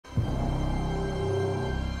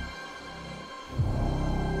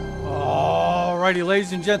Alrighty,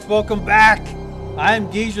 ladies and gents, welcome back.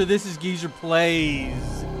 I'm Geezer. This is Geezer Plays.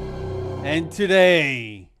 And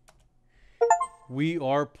today, we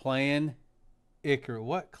are playing Icarus.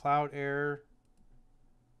 What? Cloud error?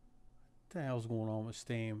 What the hell's going on with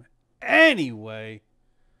Steam? Anyway,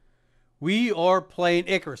 we are playing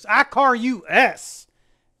Icarus. Icarus.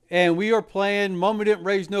 And we are playing Mama Didn't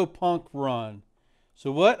Raise No Punk Run.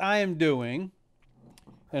 So what I am doing,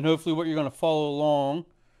 and hopefully what you're going to follow along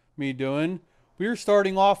me doing, we're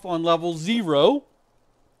starting off on level 0.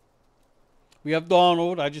 We have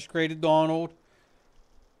Donald. I just created Donald.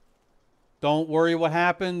 Don't worry what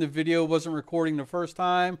happened. The video wasn't recording the first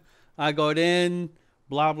time. I got in,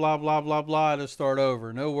 blah, blah, blah, blah, blah, to start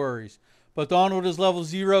over. No worries. But Donald is level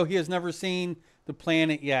 0. He has never seen the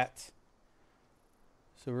planet yet.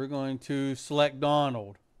 So we're going to select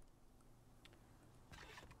Donald.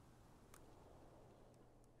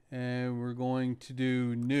 And we're going to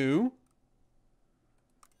do new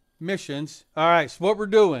missions. All right, so what we're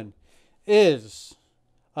doing is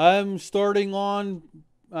I'm starting on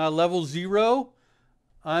level 0.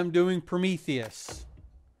 I'm doing Prometheus.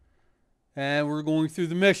 And we're going through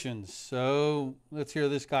the missions. So let's hear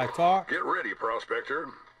this guy talk. Get ready, Prospector.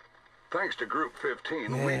 Thanks to Group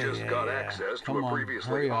 15, we just got access to a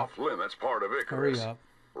previously off-limits part of Icarus.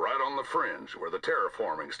 Right on the fringe where the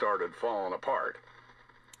terraforming started falling apart.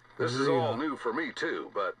 This is all new for me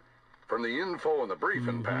too, but from the info in the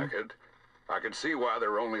briefing packet, I could see why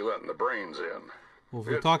they're only letting the brains in. Well, if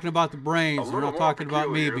we're talking about the brains, we're not talking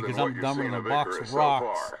about me because I'm dumber than a box of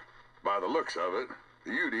rocks. So by the looks of it,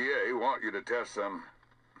 the UDA want you to test some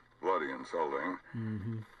bloody insulting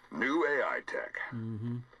new AI tech.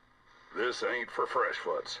 This ain't for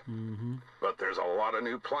freshfoots, but there's a lot of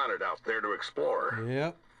new planet out there to explore.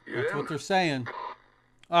 Yep, that's what they're saying.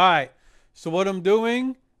 All right, so what I'm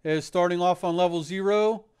doing is starting off on level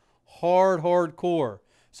 0, hardcore.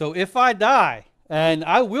 So if I die, and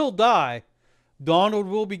I will die, Donald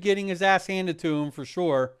will be getting his ass handed to him for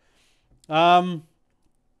sure. I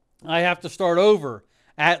have to start over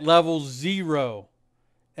at level 0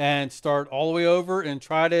 and start all the way over and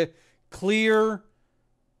try to clear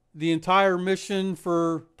the entire mission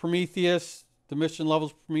for Prometheus, the mission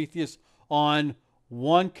levels for Prometheus, on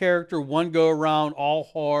one character, one go around, all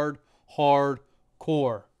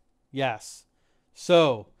hardcore. Yes.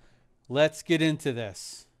 So let's get into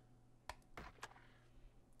this.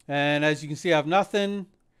 And as you can see, I have nothing.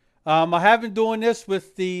 I have been doing this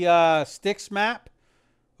with the Sticks map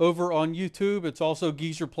over on YouTube. It's also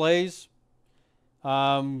Geezer Plays. You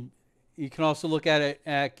can also look at it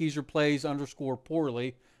at Geezer Plays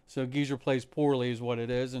 _poorly. So Geezer Plays Poorly is what it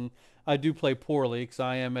is. And I do play poorly because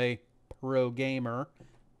I am a pro gamer.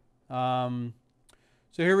 So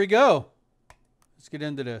here we go. Let's get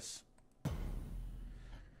into this.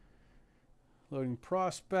 Loading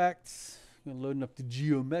prospects. Loading up the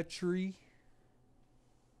geometry.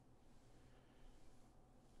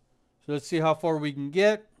 So let's see how far we can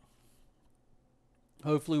get.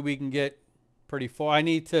 Hopefully we can get pretty far.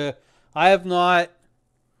 I have not,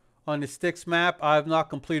 on the Sticks map, I have not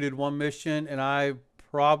completed one mission, and I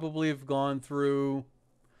probably have gone through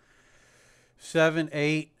 7,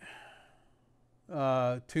 8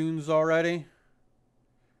 tunes already.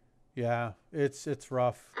 Yeah, it's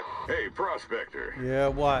rough. Hey, Prospector. Yeah,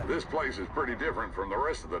 what? This place is pretty different from the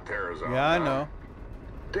rest of the Terra Zone. Yeah, I know.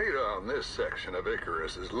 Data on this section of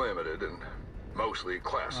Icarus is limited and mostly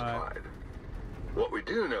classified. What we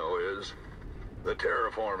do know is the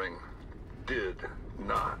terraforming did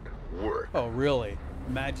not work. Oh, really?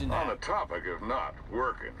 Imagine that. On the topic of not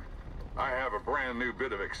working, I have a brand new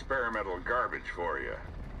bit of experimental garbage for you.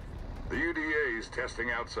 The UDA is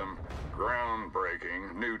testing out some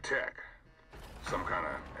groundbreaking new tech. Some kind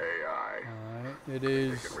of AI. Alright, it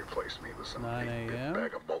is they can replace me with some 9 a.m.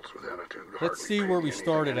 bag of bolts with attitude. Let's see where we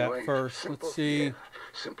started at first. Simple, let's see. Yeah,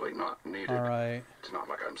 simply not needed. Alright. It's not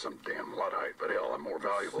like I'm some damn Luddite, but hell, I'm more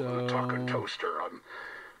valuable than a talking toaster.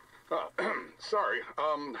 I'm sorry.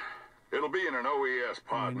 It'll be in an OES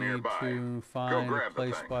pod nearby. We need to find a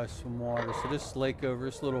place by some water. So this lake over,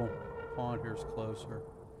 this little pond here is closer.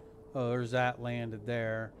 Oh, there's that landed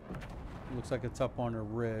there. It looks like it's up on a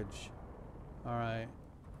ridge. Alright.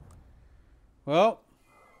 Well.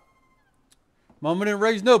 Mama didn't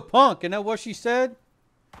raise no punk. Isn't that what she said?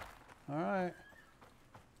 Alright.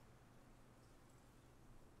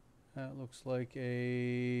 That looks like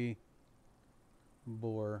a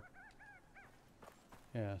boar.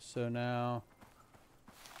 Yeah, so now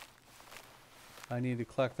I need to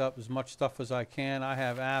collect up as much stuff as I can. I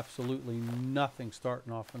have absolutely nothing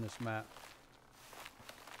starting off on this map.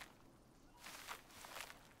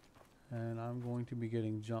 And I'm going to be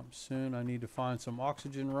getting jumped soon. I need to find some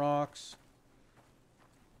oxygen rocks.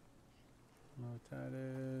 I don't know what that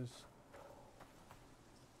is. Is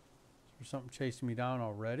there something chasing me down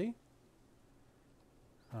already?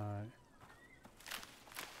 Alright.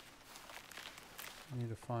 I need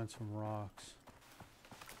to find some rocks.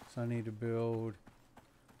 So I need to build...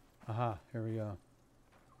 Aha, here we go.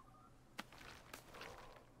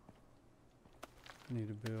 I need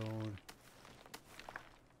to build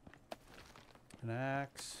an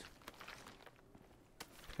axe,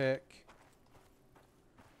 pick.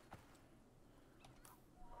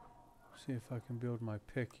 See if I can build my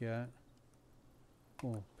pick yet.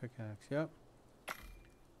 Oh, pickaxe, yep.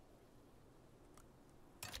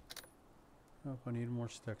 Oh, I need more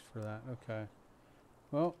sticks for that. Okay.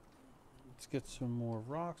 Well, let's get some more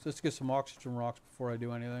rocks. Let's get some oxygen rocks before I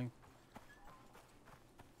do anything.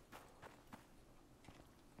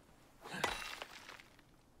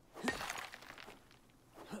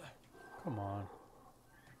 Come on.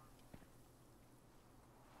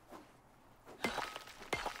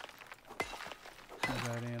 Got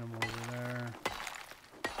that animal over there.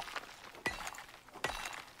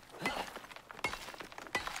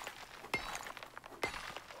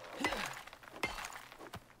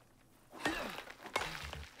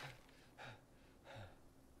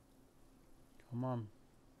 Come on.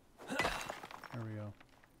 There we go.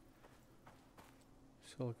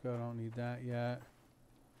 Silica, I don't need that yet.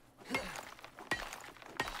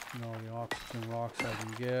 And all the oxygen rocks I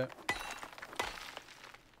can get.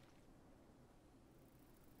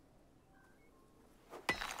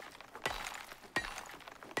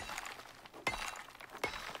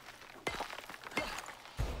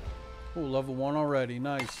 Oh, level 1 already.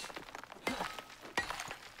 Nice.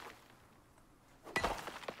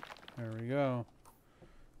 There we go.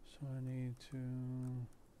 So I need to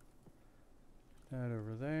put that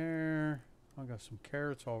over there. I got some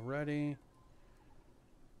carrots already.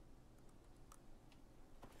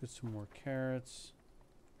 Get some more carrots.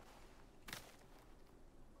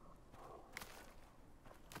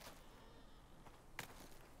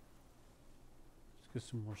 Let's get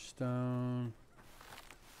some more stone.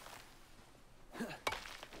 I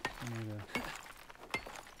need to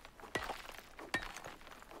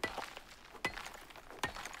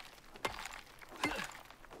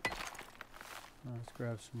let's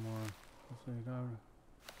grab some more.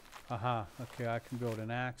 Aha, okay, I can build an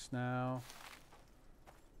axe now.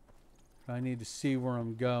 I need to see where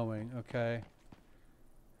I'm going, okay.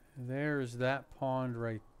 There's that pond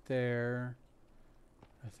right there.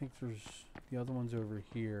 I think there's the other one's over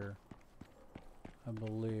here, I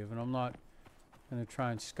believe. And I'm not gonna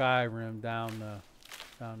try and Skyrim down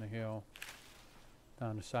the hill,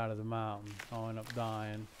 down the side of the mountain. I'll end up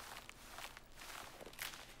dying.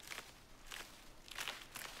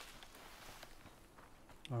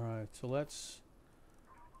 Alright, so let's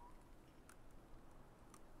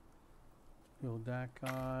build that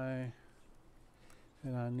guy.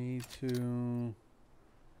 And I need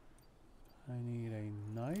a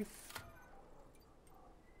knife.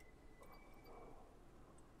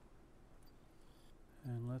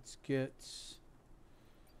 And let's get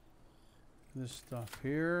this stuff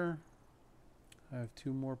here. I have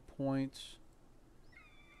 2 more points.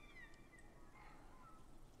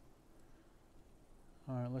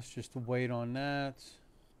 Alright, let's just wait on that.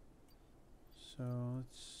 So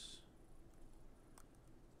let's...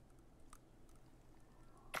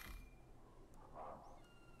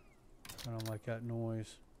 I don't like that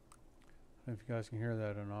noise. I don't know if you guys can hear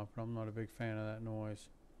that or not, but I'm not a big fan of that noise.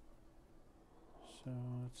 So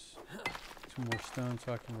let's get some more stone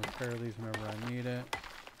so I can repair these whenever I need it.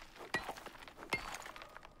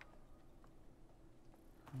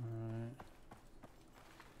 Alright.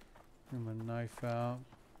 Bring my knife out.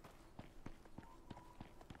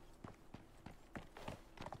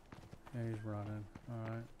 Yeah, he's running.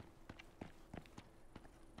 Alright.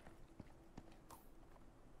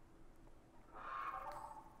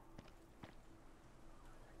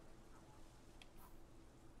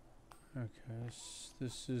 Okay,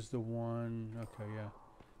 this is the one. Okay, yeah.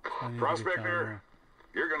 Prospector,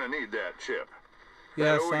 you're gonna need that chip.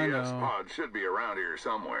 Yes, that I OES know. pod should be around here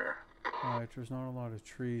somewhere. Alright, there's not a lot of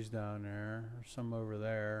trees down there. There's some over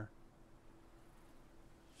there.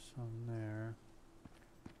 Some there.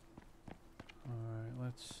 Alright,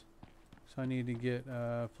 let's... So I need to get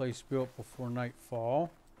a place built before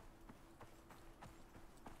nightfall.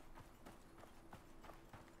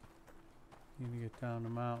 Need to get down the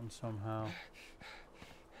mountain somehow.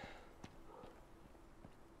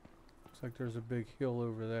 Looks like there's a big hill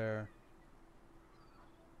over there.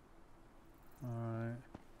 Alright.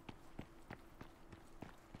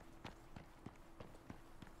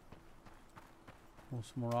 Oh,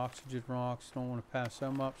 some more oxygen rocks. Don't want to pass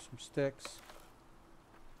them up. Some sticks.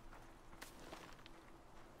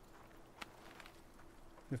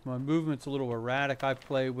 If my movement's a little erratic, I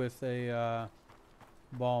play with a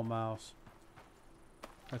ball mouse.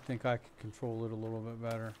 I think I could control it a little bit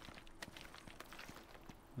better.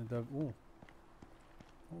 Ooh.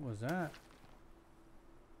 What was that?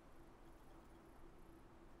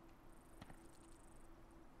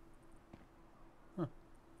 Huh.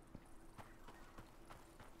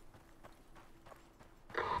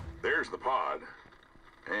 There's the pod.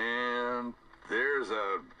 And there's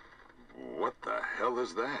a... What the hell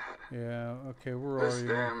is that? Yeah, okay, where are This you?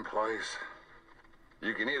 damn place.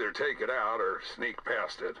 You can either take it out or sneak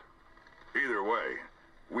past it. Either way,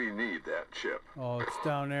 we need that chip. Oh, it's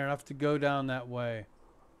down there. I have to go down that way.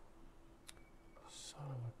 Son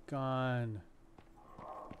of a gun.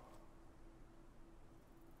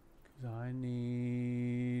 'Cause I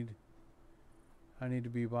need to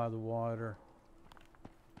be by the water.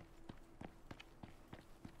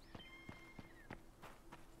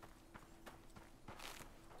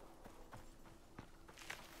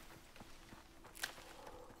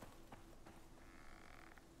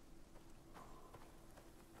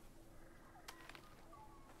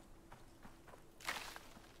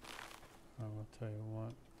 I'll tell you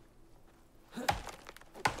what.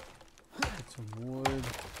 Get some wood.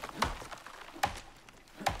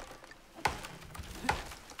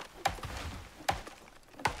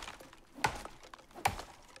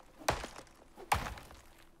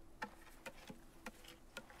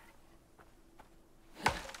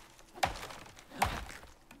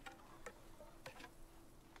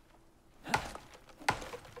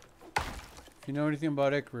 If you know anything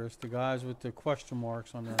about Icarus, the guys with the question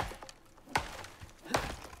marks on their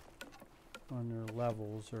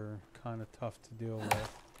levels are kind of tough to deal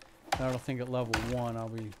with. I don't think at level 1 I'll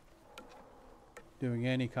be doing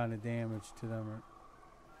any kind of damage to them.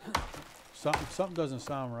 Something doesn't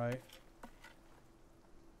sound right.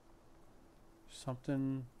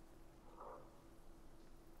 Something.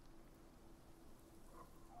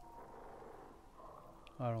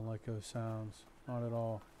 I don't like those sounds. Not at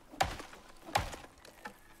all.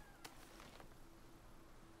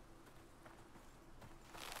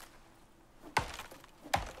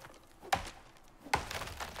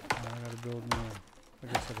 Build me,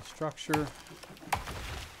 like I said, a structure.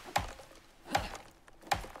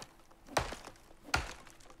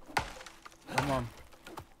 Come on.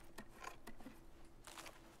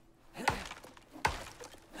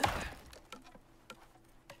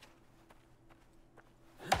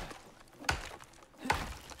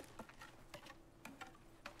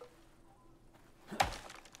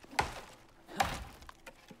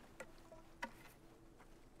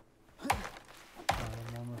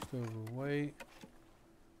 Overweight.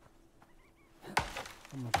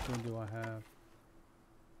 How much food do I have?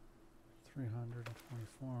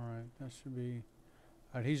 324. Alright, that should be.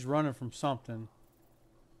 Alright, he's running from something.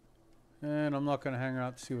 And I'm not going to hang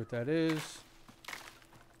out to see what that is.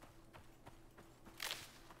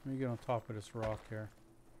 Let me get on top of this rock here.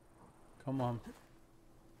 Come on.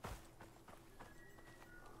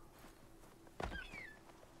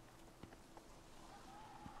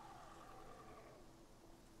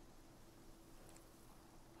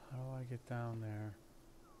 Get down there.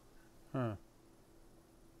 Huh.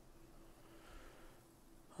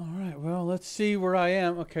 Alright, well, let's see where I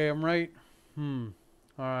am. Okay, I'm right.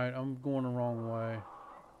 Alright, I'm going the wrong way.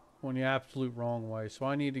 Going the absolute wrong way. So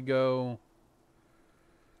I need to go.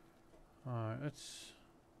 Alright, let's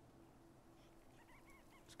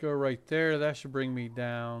go right there. That should bring me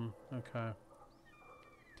down. Okay.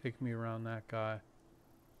 Take me around that guy.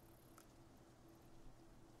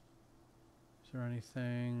 Is there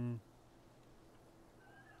anything?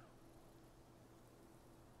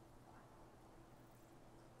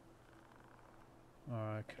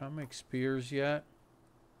 Alright, can I make spears yet?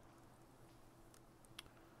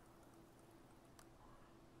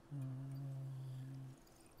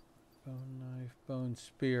 Bone knife, bone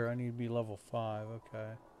spear. I need to be level 5,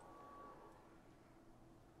 okay.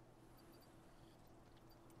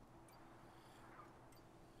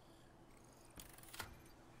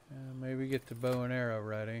 And maybe get the bow and arrow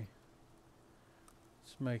ready.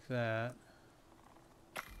 Let's make that.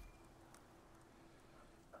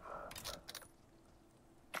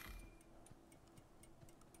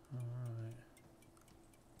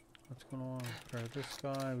 What's going on? Repair this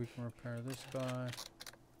guy. We can repair this guy.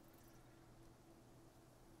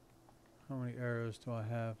 How many arrows do I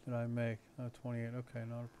have? Did I make? 28. Okay,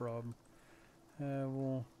 not a problem.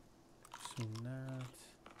 We'll assume that.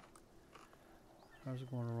 I was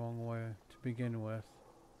going the wrong way to begin with.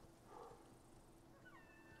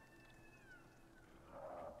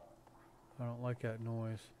 I don't like that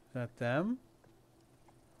noise. Is that them?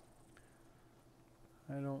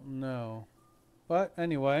 I don't know. But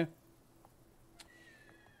anyway.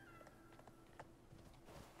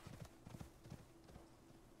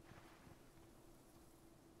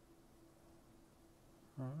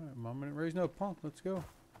 Alright, Mama didn't raise no punk. Let's go.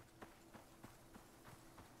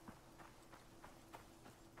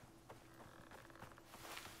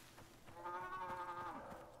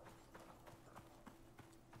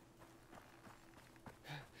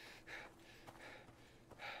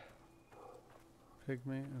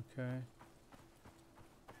 Pygmy, okay.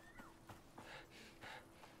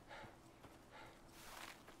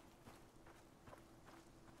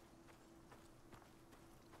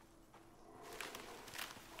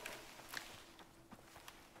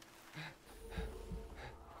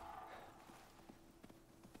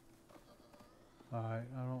 Alright,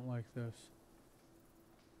 I don't like this.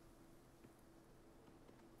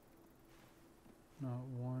 Not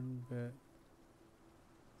one bit.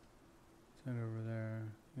 Is that over there?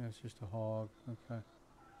 Yeah, it's just a hog. Okay.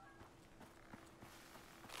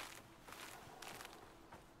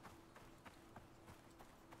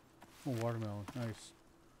 Oh, watermelon. Nice.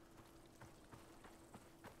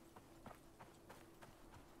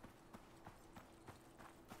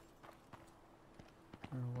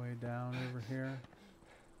 We're way down over here.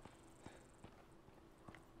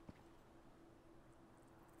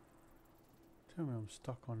 Tell me I'm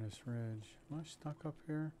stuck on this ridge. Am I stuck up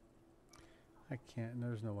here? I can't.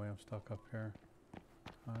 There's no way I'm stuck up here.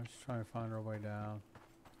 I'm just trying to find our way down.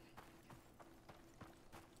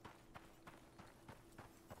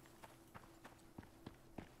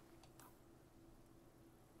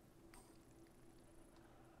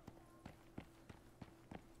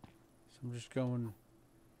 So I'm just going.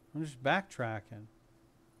 I'm just backtracking.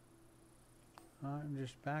 I'm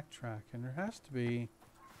just backtracking. There has to be.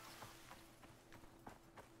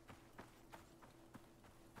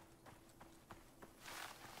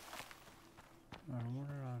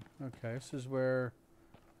 Okay, this is where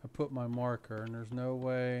I put my marker, and there's no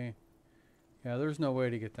way. Yeah, there's no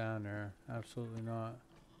way to get down there. Absolutely not.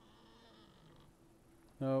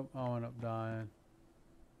 Nope, I'll end up dying.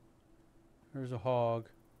 There's a hog.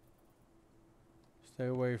 Stay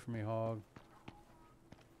away from me, hog.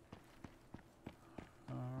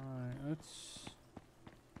 Alright, let's.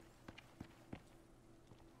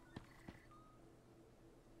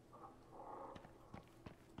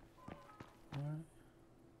 What?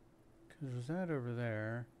 Because there's that over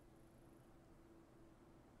there.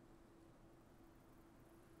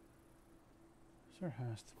 There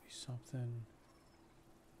has to be something.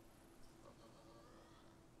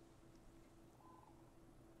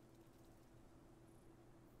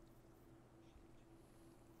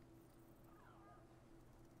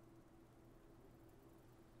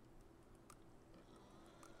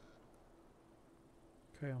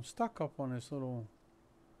 Okay, I'm stuck up on this little.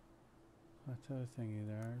 That other thingy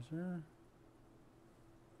there. Is there?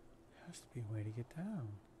 There has to be a way to get down.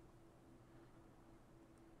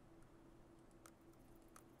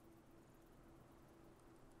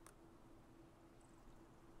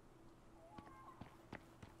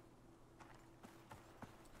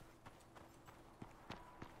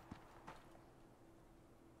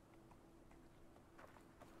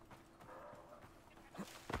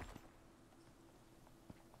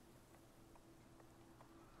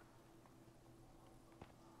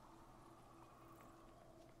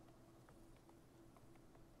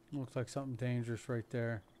 Looks like something dangerous right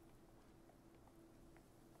there.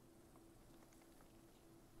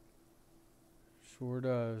 Sure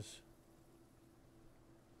does.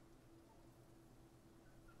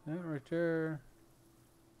 That right there.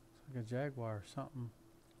 It's like a jaguar or something.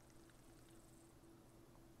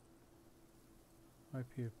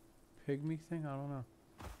 Might be a pygmy thing? I don't know.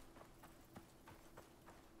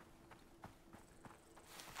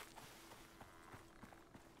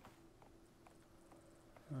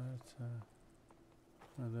 That's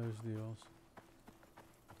one of those deals.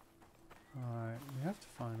 Alright, we have to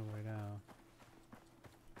find a way down.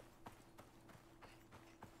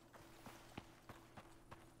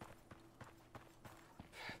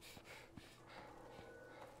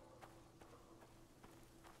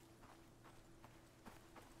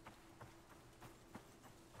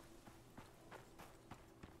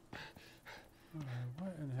 Alright,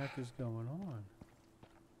 what in the heck is going on?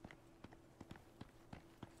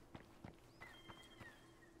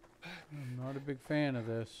 I'm not a big fan of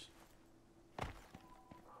this.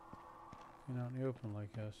 Being out in the open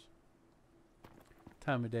like this.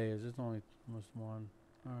 Time of day is it's only almost 1.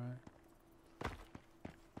 Alright.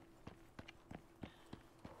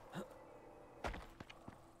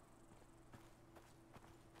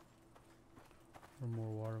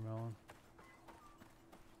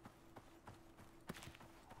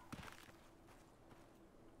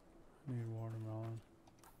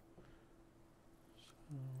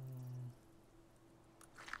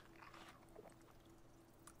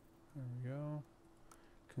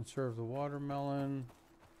 conserve the watermelon.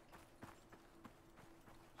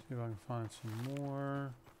 See if I can find some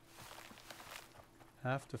more.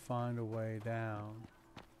 Have to find a way down.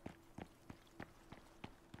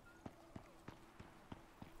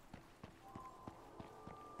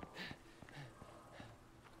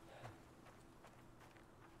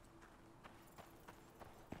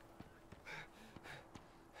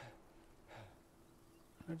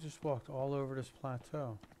 I just walked all over this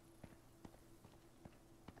plateau.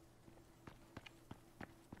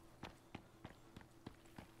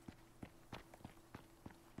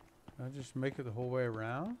 Did I just make it the whole way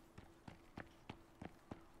around?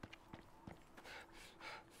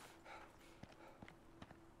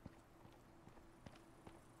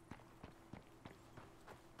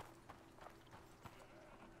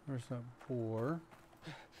 Where's that boar?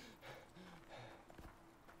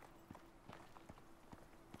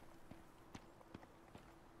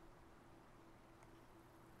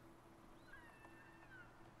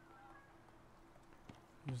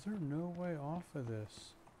 Is there no way off of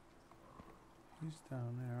this? He's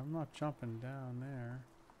down there. I'm not jumping down there.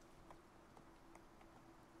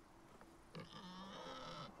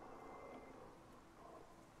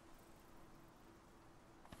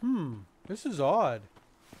 This is odd.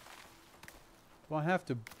 Do I have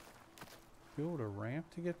to build a ramp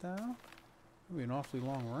to get down? It'll be an awfully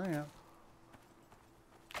long ramp.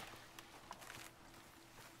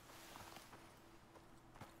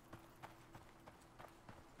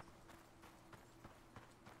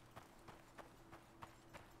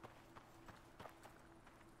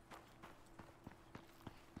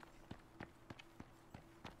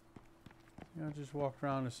 I just walked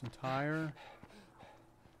around this entire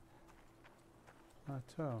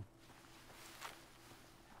plateau.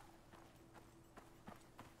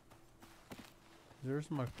 There's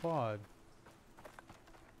my quad.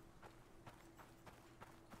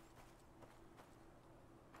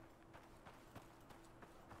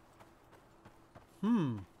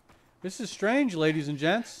 This is strange, ladies and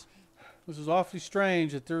gents. This is awfully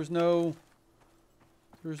strange that there's no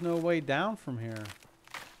way down from here.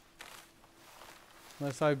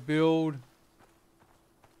 Unless I build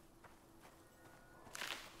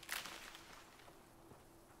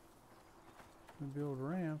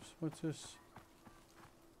ramps. What's this?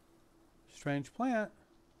 Strange plant.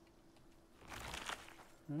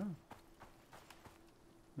 Yeah.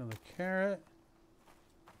 Another carrot.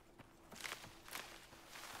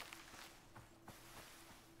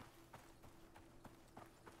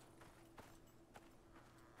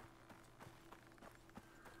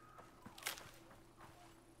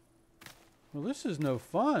 Well, this is no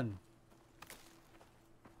fun.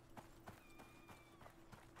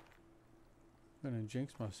 I'm gonna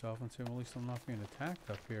jinx myself and say, well, at least I'm not being attacked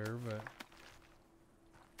up here, but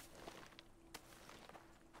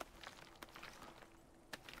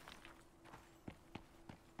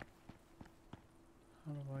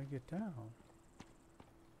how do I get down?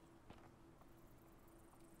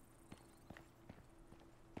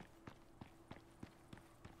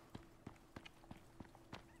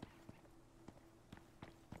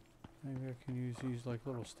 Maybe I can use these like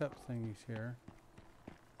little step thingies here.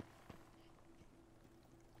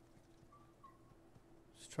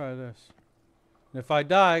 Let's try this. And if I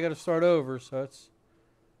die, I gotta start over, so it's...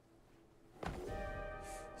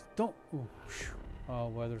 Don't... Ooh, oh,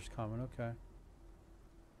 weather's coming, okay.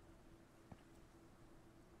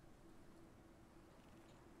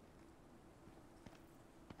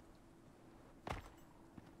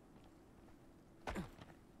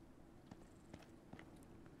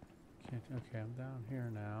 Okay, I'm down here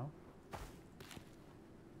now.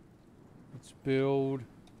 Let's build.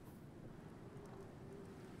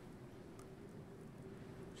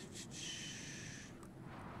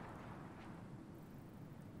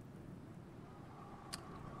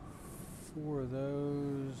 Four of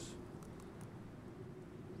those.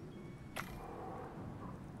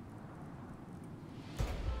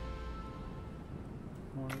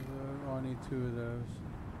 One of those. Oh, I need two of those.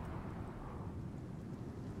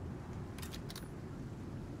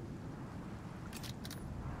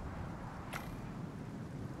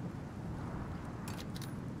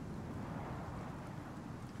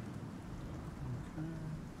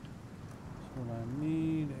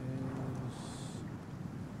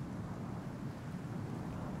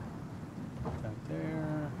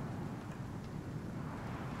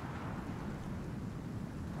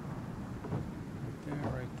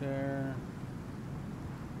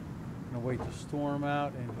 Wait the storm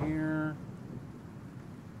out in here.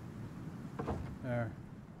 There.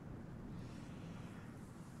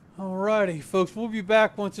 Alrighty, folks, we'll be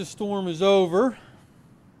back once the storm is over.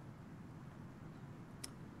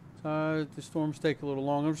 The storms take a little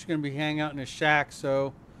long. I'm just going to be hanging out in a shack,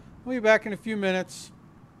 so I'll be back in a few minutes.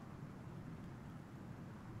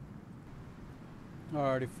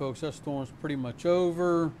 Alrighty, folks, that storm's pretty much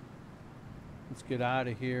over. Let's get out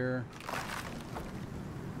of here.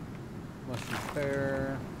 Let's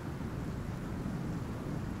repair.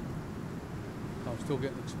 I'm still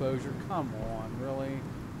getting exposure. Come on, really?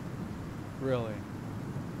 Really?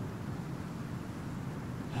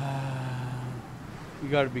 You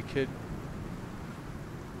gotta be kidding.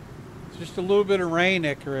 It's just a little bit of rain,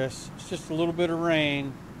 Icarus. It's just a little bit of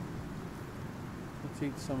rain. Let's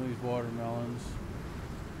eat some of these watermelons.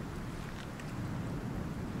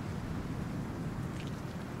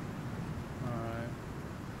 Alright.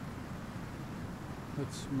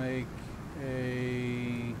 Let's make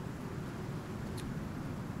a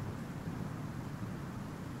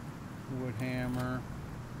wood hammer.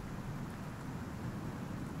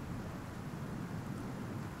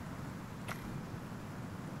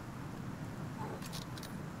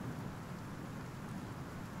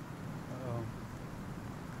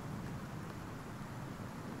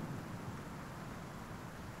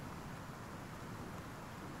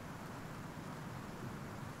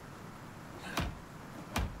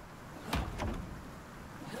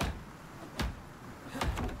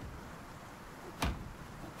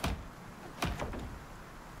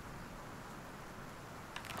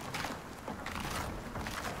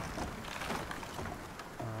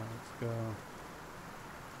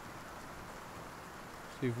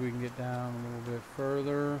 See if we can get down a little bit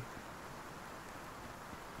further.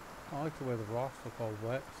 I like the way the rocks look all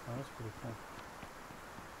wet, so that's pretty cool.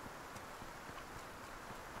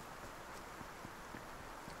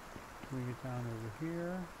 Can we get down over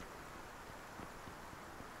here?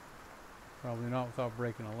 Probably not without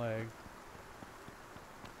breaking a leg.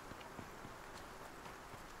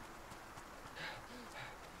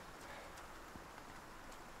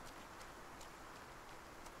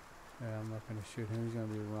 Yeah, I'm not going to shoot him. He's going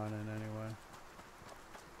to be running anyway.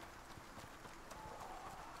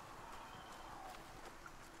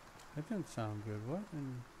 That didn't sound good. What?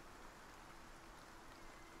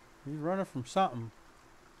 He's running from something.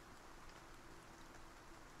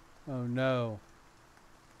 Oh no.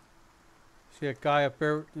 See that guy up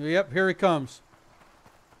there? Yep, here he comes.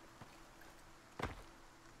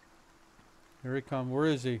 Here he comes. Where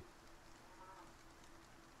is he?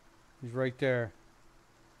 He's right there.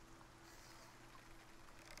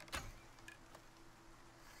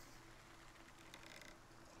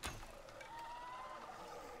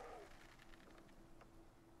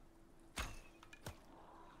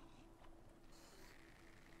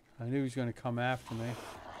 I knew he was going to come after me.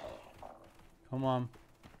 Come on.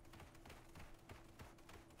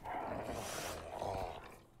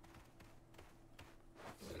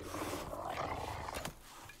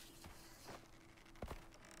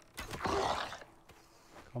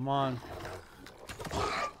 Come on.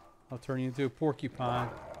 I'll turn you into a porcupine.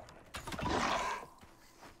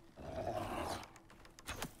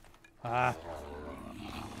 Ah.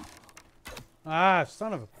 Ah,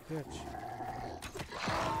 son of a bitch.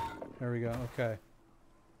 There we go. Okay.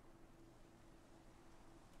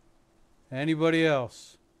 Anybody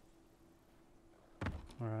else?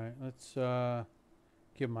 All right. Let's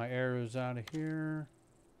get my arrows out of here.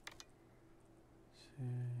 See.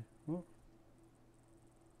 Whoop.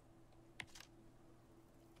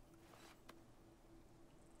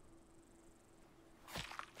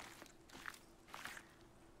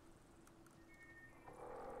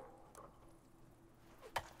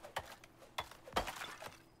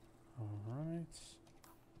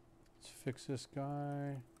 Let's fix this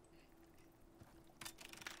guy.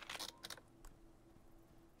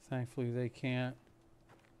 Thankfully they can't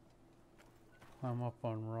climb up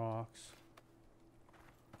on rocks.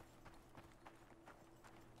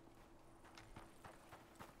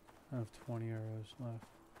 I have 20 arrows left.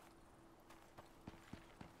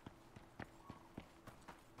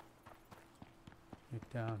 Get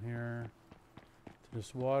down here to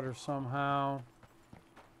this water somehow.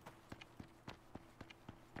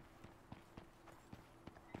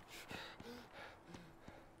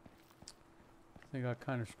 I think I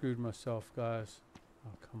kind of screwed myself, guys. Oh,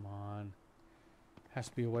 come on. Has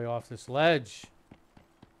to be a way off this ledge.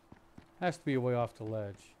 Has to be a way off the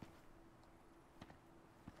ledge.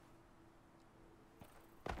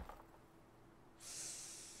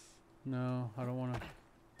 No, I don't want to.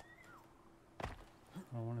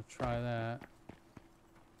 I want to try that.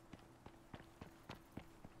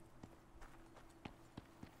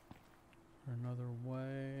 Another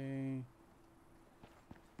way.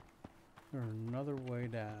 There's another way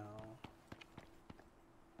down.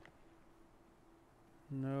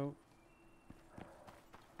 Nope.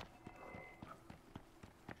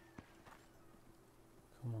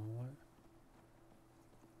 Come on, what?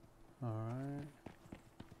 Alright.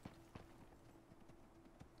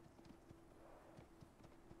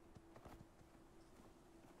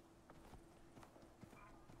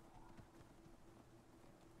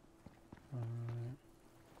 Alright.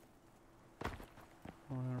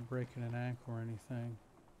 I'm not breaking an ankle or anything.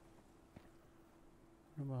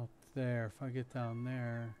 What about there? If I get down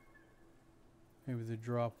there, maybe the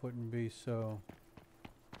drop wouldn't be so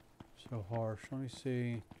harsh. Let me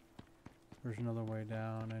see if there's another way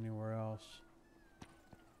down anywhere else.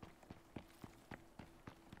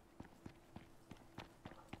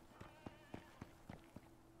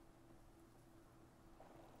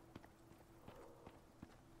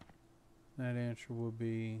 That answer would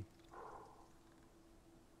be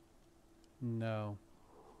no.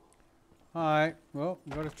 Alright, well,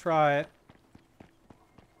 I'm going to try it.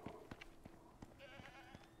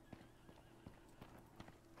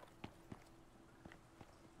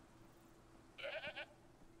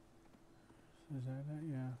 Is that it?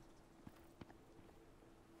 Yeah.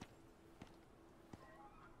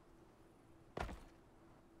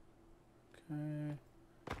 Okay.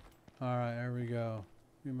 Alright, there we go.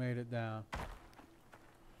 We made it down.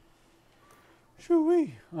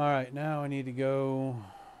 Shoo-wee. Alright, now I need to go...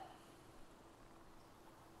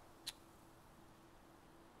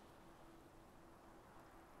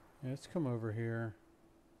 Yeah, let's come over here.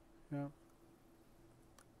 Yep.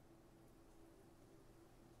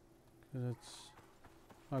 Because it's...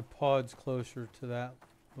 My pod's closer to that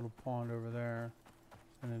little pond over there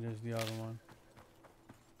than it is the other one.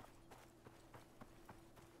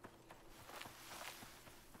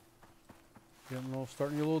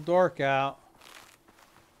 Starting to get a little dark out.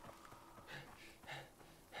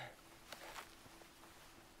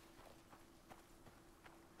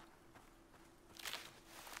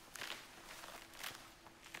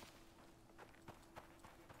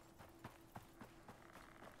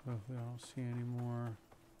 Hopefully I don't see any more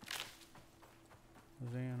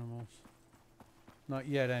of those animals. Not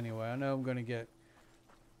yet anyway. I know I'm going to get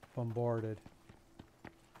bombarded.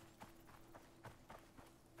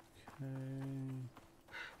 Okay.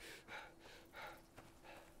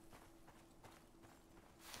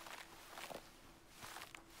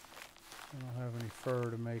 I don't have any fur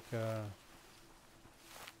to make a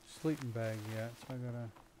sleeping bag yet, so I gotta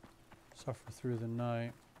suffer through the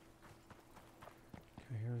night.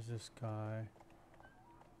 Okay, here's this guy.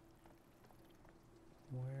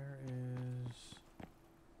 Where is...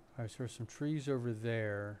 Alright, so there's some trees over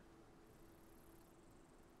there.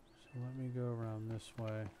 So let me go around this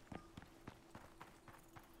way.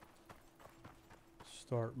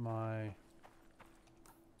 Start my...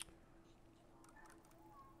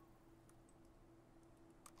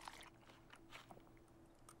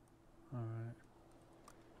 Alright.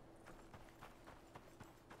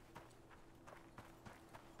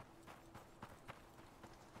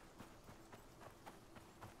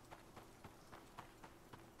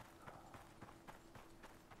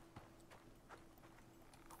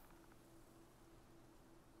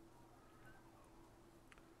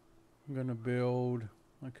 I'm gonna build...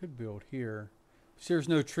 I could build here. See, there's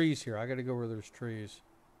no trees here. I gotta go where there's trees.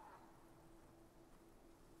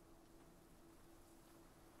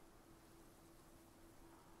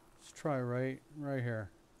 Let's try right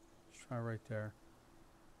here. Let's try right there.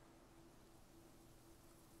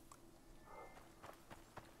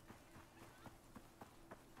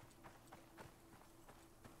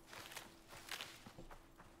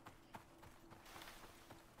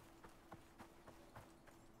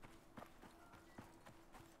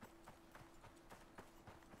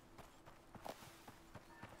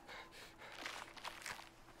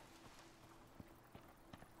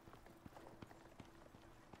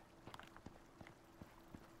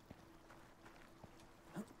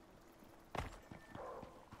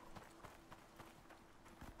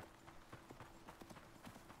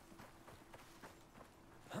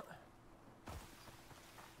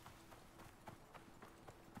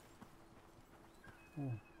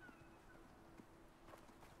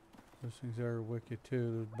 Those things are wicked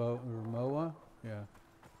too. The or Moa? Yeah.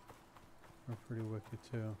 They're pretty wicked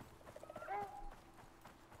too.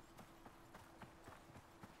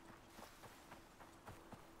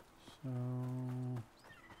 So...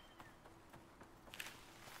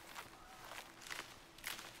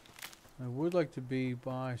 I would like to be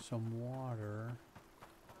by some water.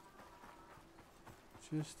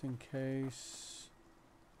 Just in case...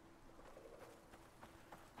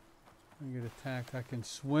 I get attacked. I can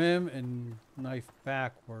swim and knife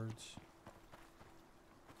backwards.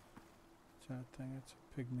 What's that thing? It's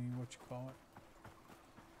pygmy, what you call it.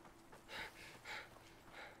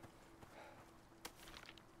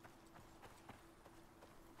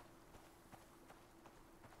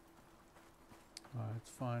 Alright, let's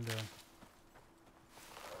find a...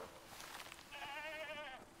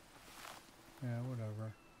 Yeah,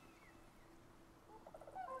 whatever.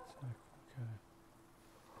 Okay.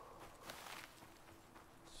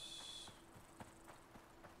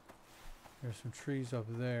 There's some trees up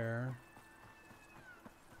there.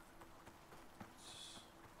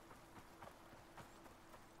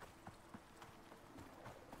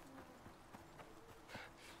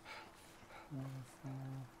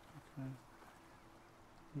 Waterfall. Okay.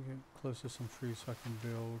 You get close to some trees so I can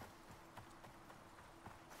build.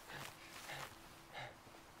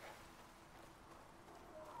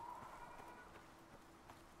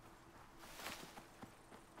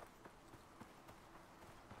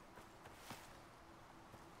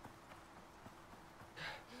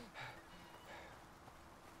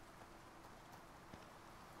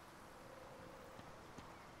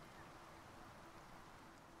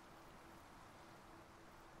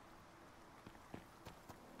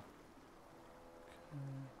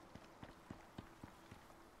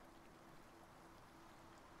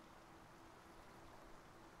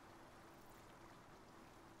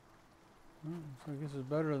 So I guess it's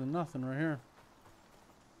better than nothing right here.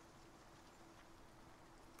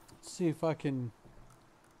 Let's see if I can...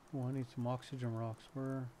 Oh, I need some oxygen rocks.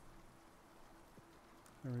 Where?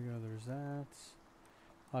 There we go. There's that.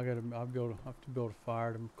 I'll have to build a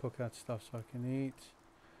fire to cook that stuff so I can eat.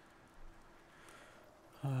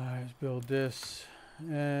 Alright, let's build this.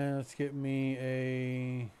 And let's get me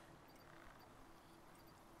a...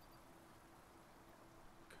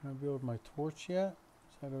 Can I build my torch yet?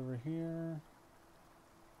 Is that over here?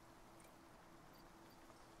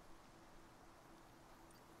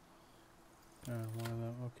 One of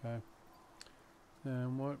them, okay.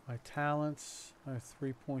 And what, my talents, I have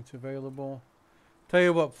 3 points available. Tell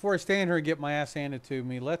you what, before I stand here and get my ass handed to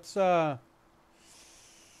me, let's, yeah.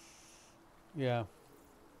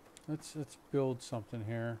 Let's build something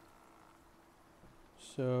here.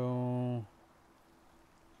 So...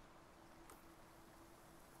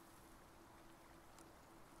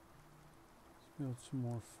 Let's build some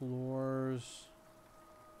more floors.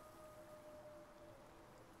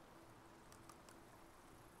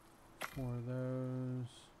 4 of those.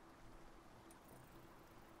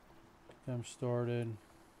 Get them started.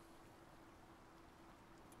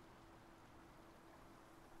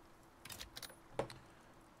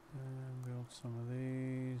 And build some of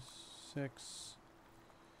these. 6.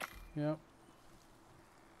 Yep.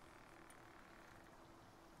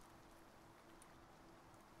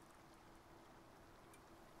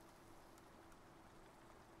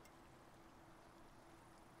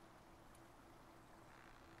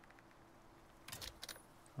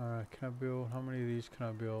 Alright, can I build, how many of these can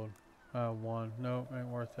I build? 1. No, ain't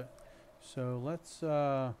worth it. So let's,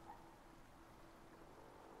 I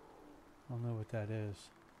don't know what that is.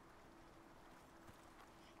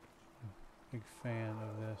 Big fan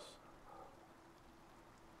of this.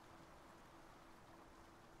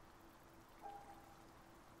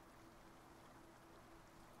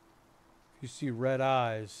 If you see red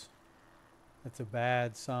eyes, that's a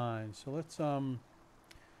bad sign. So let's,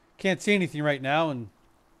 can't see anything right now, and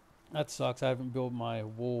that sucks. I haven't built my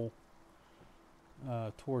wool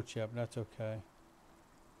torch yet, but that's okay.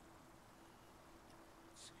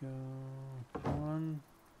 Let's go 1,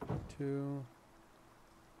 2,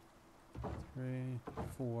 3,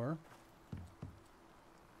 4.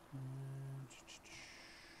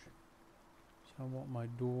 So I want my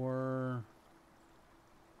door.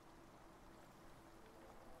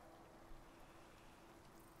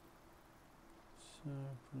 So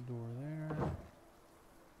put a door there.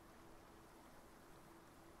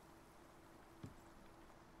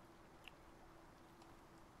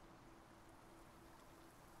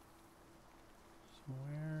 So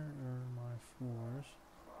where are my floors?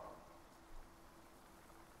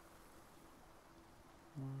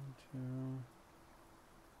 1, 2.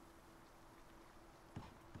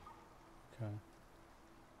 Okay.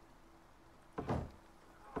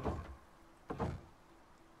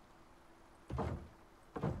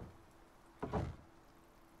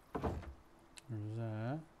 There's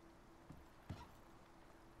that.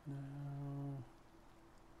 Now,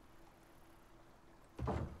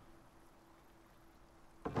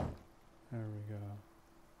 there we go.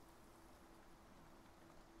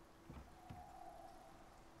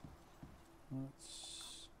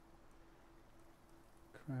 Let's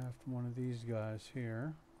craft one of these guys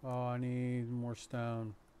here. Oh, I need more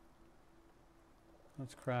stone.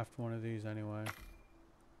 Let's craft one of these anyway.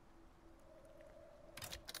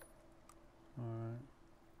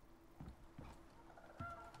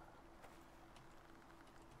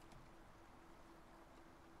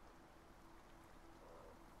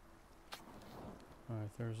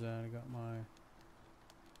 there's that. I got my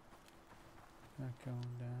that going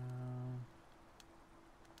down.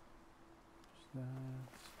 There's that.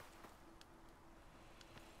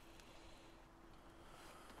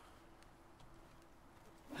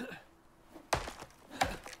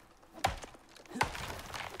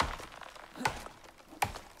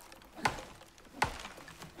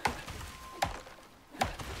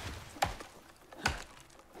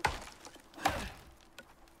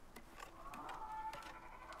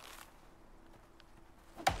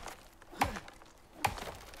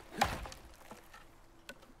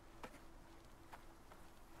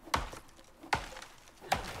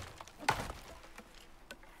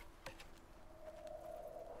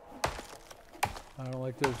 I don't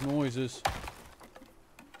like those noises.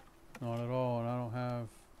 Not at all, and I don't have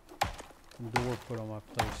a door put on my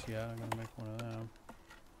place yet. I'm gonna make one of them.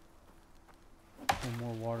 One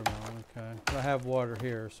more watermelon, okay. But I have water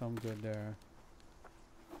here, so I'm good there.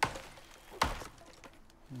 Grab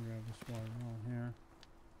this watermelon here.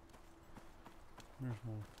 There's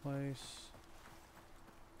one place.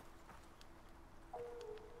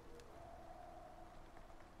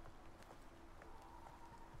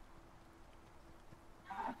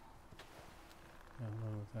 I don't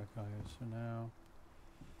know what that guy is. So now,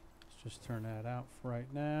 let's just turn that out for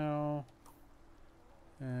right now.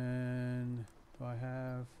 And do I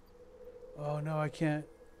have? Oh no, I can't.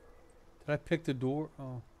 Did I pick the door?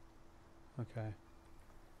 Oh, okay.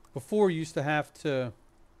 Before you used to have to.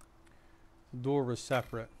 The door was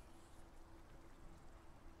separate.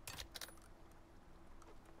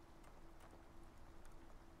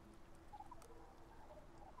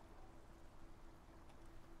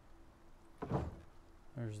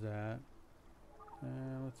 There's that.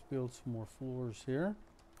 And let's build some more floors here.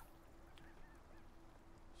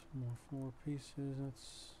 Some more floor pieces.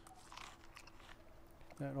 Let's.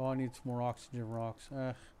 That. Oh, I need some more oxygen rocks.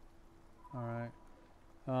 All right.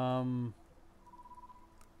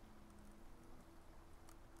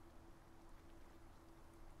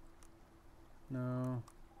 No.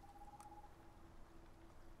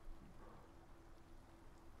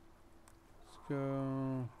 Let's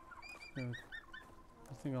go. I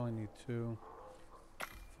think I only need 2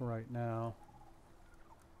 for right now.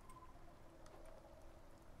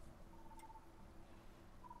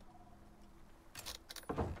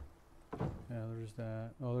 Yeah, there's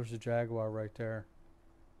that. Oh, there's a jaguar right there.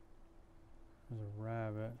 There's a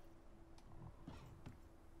rabbit.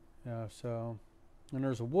 Yeah, so. And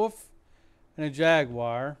there's a wolf and a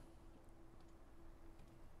jaguar.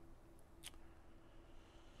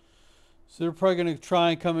 So they're probably going to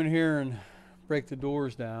try and come in here and break the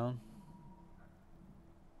doors down.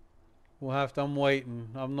 We'll have to. I'm waiting.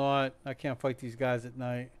 I can't fight these guys at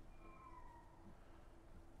night.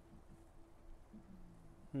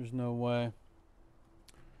 There's no way.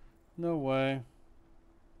 No way.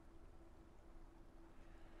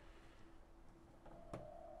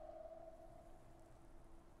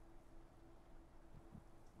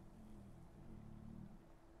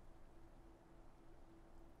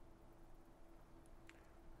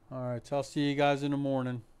 Alright, so I'll see you guys in the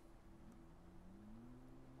morning.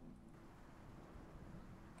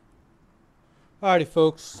 Alrighty,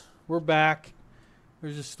 folks. We're back.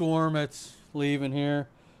 There's a storm that's leaving here.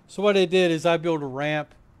 So what I did is I built a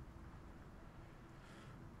ramp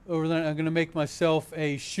over there. I'm going to make myself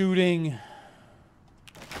a shooting,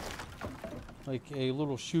 like a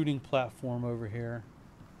little shooting platform over here.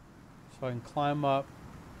 So I can climb up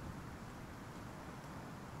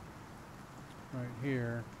right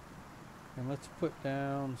here. And let's put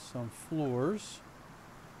down some floors.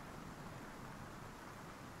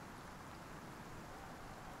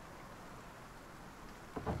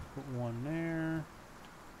 Put one there.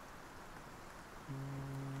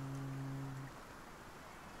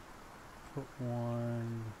 Put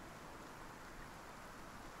one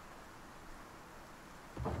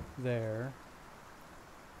there.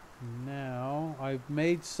 Now I've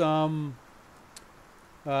made some.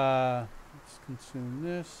 Let's consume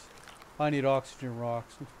this. I need oxygen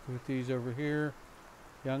rocks. Let's put these over here.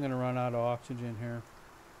 Yeah, I'm going to run out of oxygen here.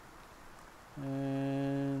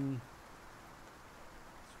 And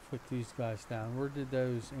let's put these guys down. Where did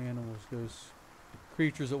those animals, those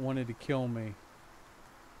creatures that wanted to kill me?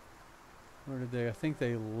 Where did they? I think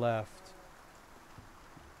they left.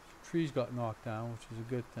 Trees got knocked down, which is a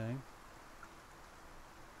good thing.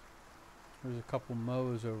 There's a couple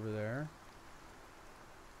moas over there.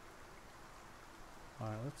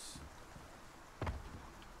 Alright, let's...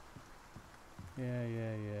 Yeah.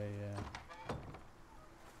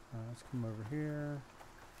 Alright, let's come over here.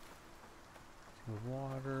 To the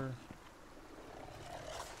water.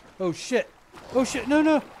 Oh shit! Oh shit, no,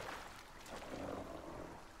 no.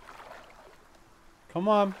 Come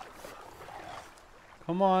on.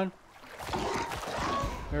 Come on.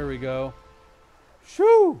 There we go.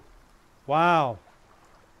 Shoo! Wow.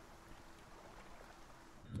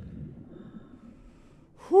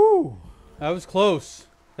 Whew. That was close.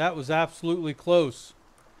 That was absolutely close.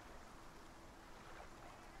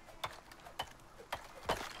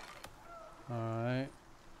 Alright.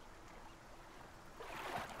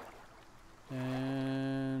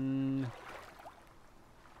 And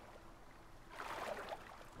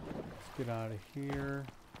let's get out of here.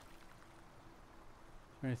 Is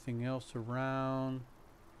there anything else around?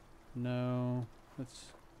 No. Let's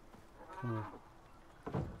come here.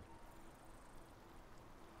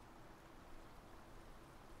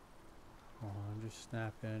 Hold on, just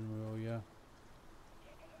snap in, will ya?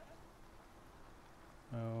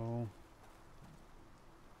 Oh.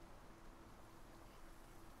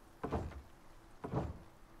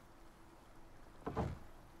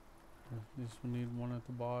 This we need one at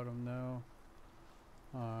the bottom now.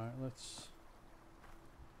 Alright, let's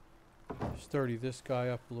sturdy this guy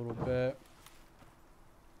up a little bit.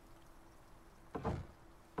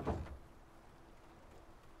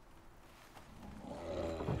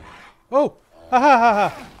 Oh! Ha ha ha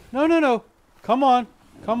ha! No, no, no! Come on!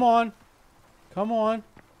 Come on! Come on!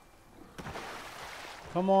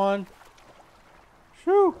 Come on!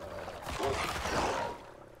 Shoo!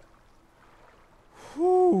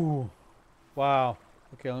 Whew! Wow.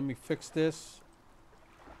 Okay, let me fix this.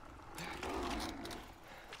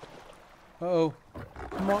 Uh-oh.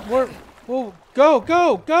 Come on. Where? Whoa. Go,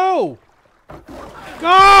 go, go!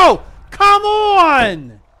 Go! Come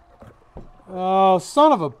on! Oh,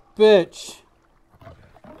 son of a bitch.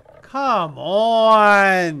 Come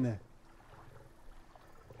on!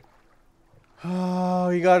 Oh,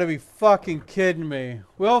 you gotta be fucking kidding me.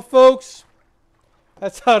 Well, folks,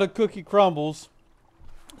 that's how the cookie crumbles.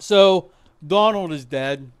 So, Donald is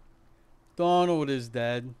dead. Donald is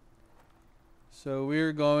dead. So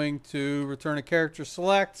we're going to return a character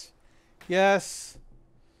select. Yes.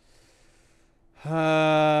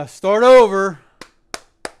 Start over.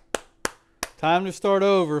 Time to start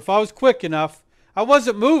over. If I was quick enough, I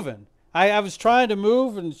wasn't moving. I was trying to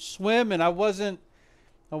move and swim, and I wasn't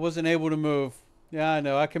able to move. Yeah, I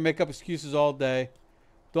know. I can make up excuses all day.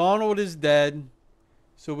 Donald is dead,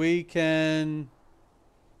 so we can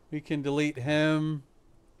delete him.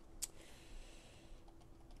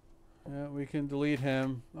 Yeah, we can delete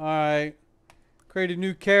him. All right. Create a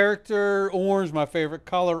new character. Orange, my favorite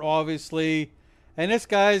color, obviously. And this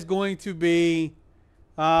guy is going to be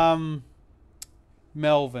Melvin.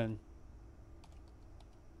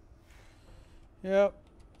 Yep,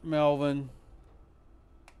 Melvin.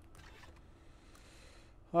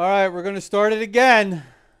 All right, we're going to start it again.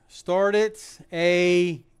 Start it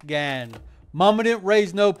again. Mama didn't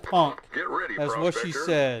raise no punk. Get ready, That's Prospector. what she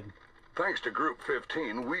said. Thanks to Group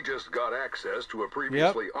 15, we just got access to a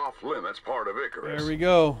previously off-limits part of Icarus. There we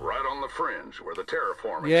go. Right on the fringe where the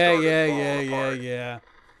terraforming started falling apart. Yeah.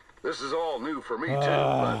 This is all new for me too,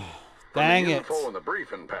 but dang from the it. info in the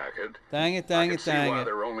briefing packet, Dang it. I can see why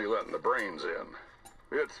they're only letting the brains in.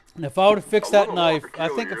 It's And if I would have fixed that knife, I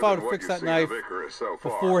think if I would have fixed that knife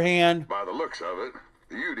beforehand, by the looks of it,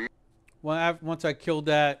 the UD. Well, once I killed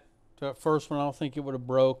that first one, I don't think it would have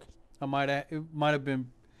broke. It might have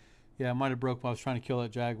been, yeah, it might have broke while I was trying to kill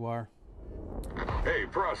that jaguar. Hey,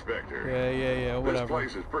 Prospector. Yeah, whatever. This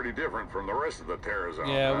place is pretty different from the rest of the Terra Zone.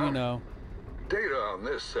 Yeah, we know. Data on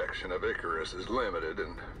this section of Icarus is limited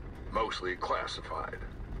and mostly classified.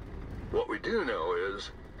 What we do know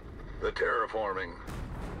is the terraforming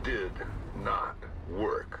did not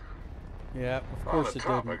work. Yeah, of course it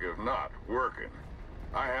didn't. On the topic of not working,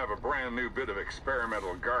 I have a brand new bit of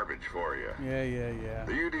experimental garbage for you. Yeah.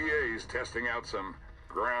 The UDA's testing out some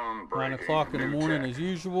groundbreaking 9 o'clock in the morning as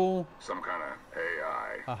usual. Some kind of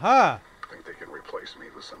AI. Aha! I think they can replace me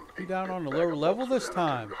with some. You down on the lower level this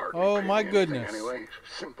time? Oh my goodness! Anyway,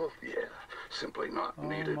 simple, yeah, simply not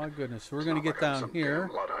needed. Oh my goodness! So we're gonna get down here.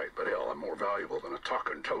 Luddite, but hell, I'm more valuable than a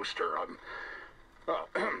talking toaster.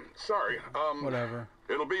 Sorry. Whatever.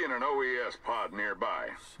 It'll be in an OES pod nearby.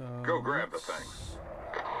 So go grab the thing.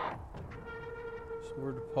 So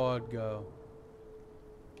where'd the pod go?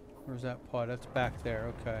 Where's that pod? That's back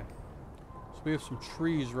there. Okay. So we have some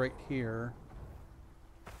trees right here.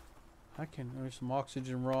 There's some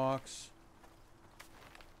oxygen rocks.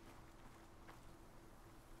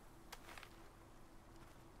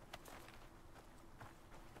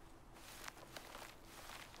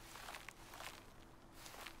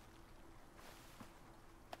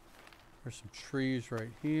 There's some trees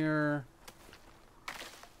right here.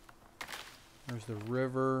 There's the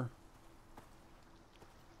river.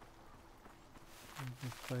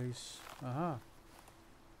 Good place. Aha.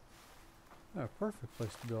 Oh, perfect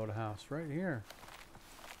place to build a house right here.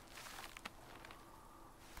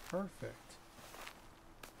 Perfect.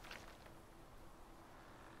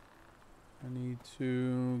 I need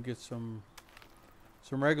to get some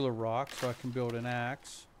regular rock so I can build an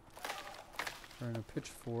axe or a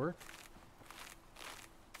pitchfork.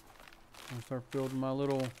 I'm gonna start building my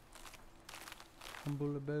little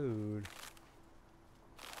humble abode.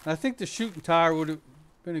 I think the shooting tire would have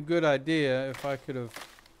been a good idea if I could have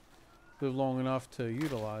lived long enough to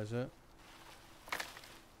utilize it.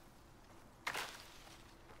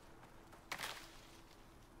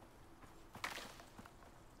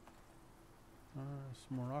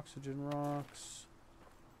 Some more oxygen rocks.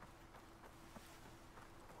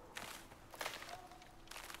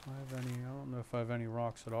 I don't know if I have any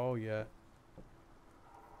rocks at all yet.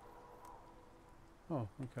 Oh,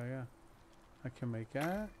 okay, yeah. I can make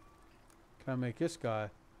that. Can I make this guy?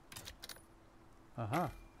 Aha,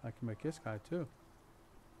 I can make this guy too.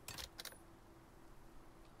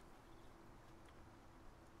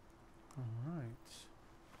 Alright.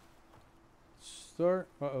 Start.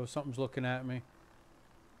 Uh-oh, something's looking at me.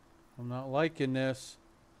 I'm not liking this.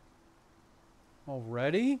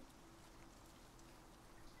 Already?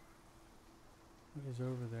 What is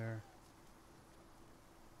over there?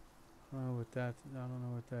 I don't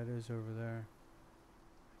know what that is over there.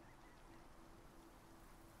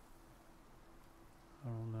 I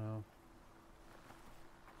don't know.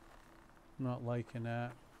 I'm not liking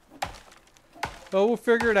that. Oh, we'll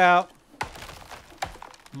figure it out.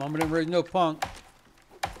 Mama didn't raise no punk.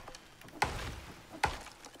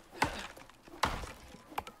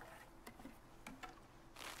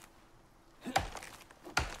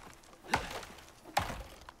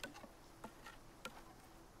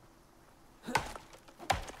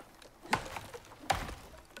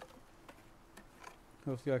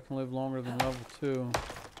 Hopefully I can live longer than level 2.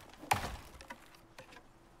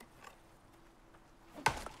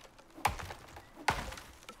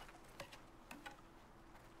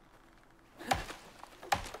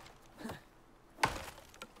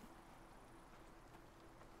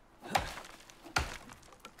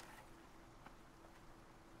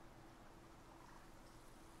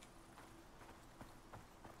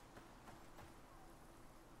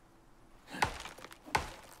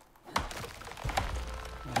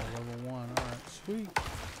 Level 1, alright, sweet.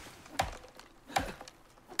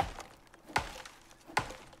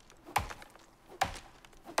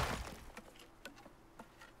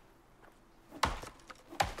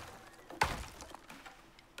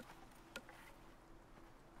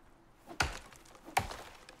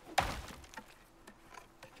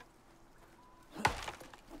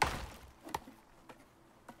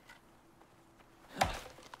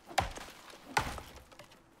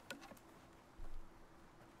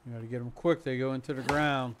 You gotta get them quick, they go into the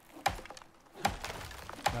ground.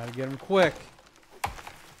 Gotta get them quick.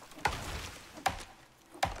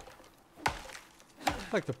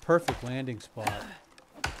 It's like the perfect landing spot.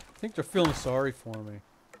 I think they're feeling sorry for me.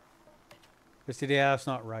 They said, yeah, that's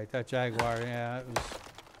not right. That jaguar, yeah,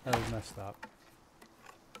 that was messed up.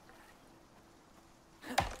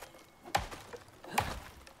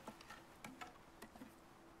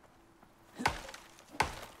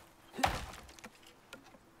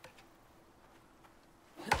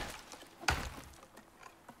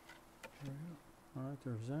 Alright,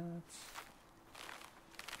 there's that.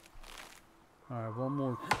 Alright, one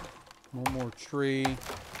more tree.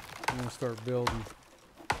 I'm gonna start building.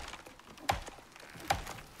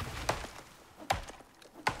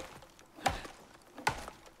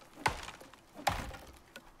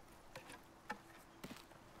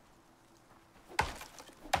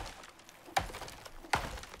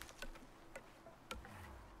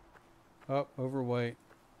 Oh, overweight.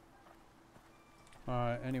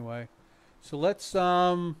 Alright, anyway. So let's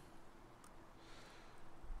come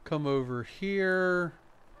over here.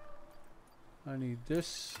 I need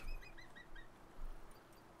this.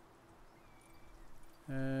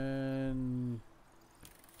 And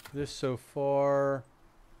this so far.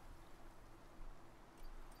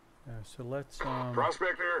 Yeah, so let's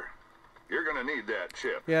Prospector, you're gonna need that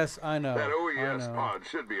chip. Yes, I know. That OES pod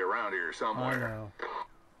should be around here somewhere. I know.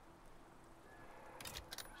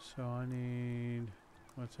 So I need,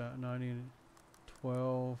 what's that? No, I need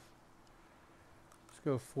 12. Let's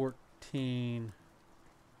go 14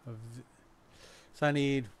 of so I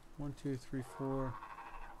need 1, 2, 3, 4.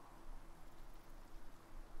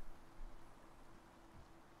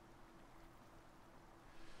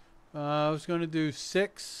 I was going to do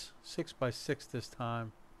 6 by 6 this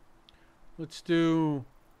time. Let's do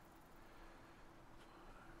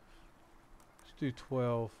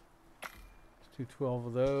 12. Let's do 12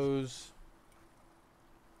 of those.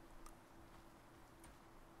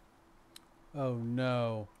 Oh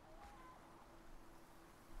no.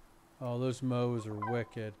 Oh, those mows are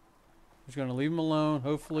wicked. I'm just gonna leave him alone.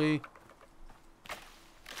 Hopefully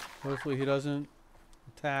he doesn't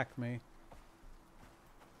attack me.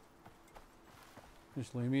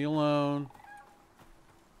 Just leave me alone.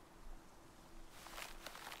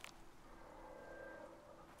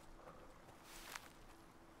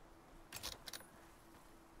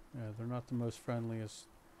 Yeah, they're not the most friendliest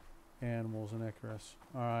animals in Icarus.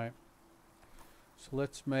 Alright. So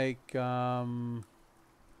let's make, so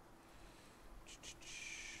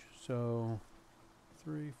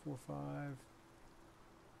 3, 4, 5.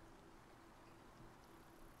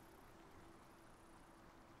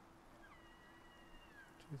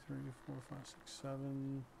 2, 3, 4, 5, 6,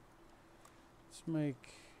 7. Let's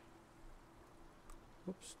make,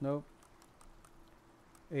 oops, nope.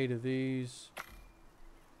 8 of these.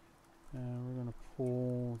 And we're going to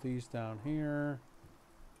pull these down here.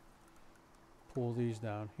 Pull these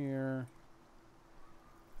down here.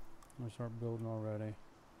 I'm going to start building already.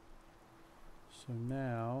 So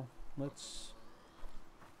now, let's...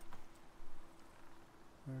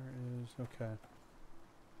 Where is... Okay.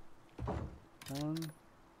 1,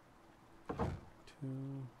 2,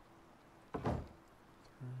 3.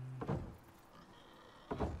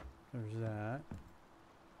 There's that.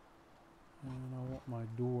 And I want my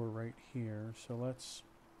door right here. So let's...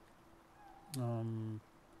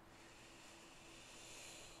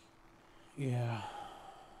 yeah.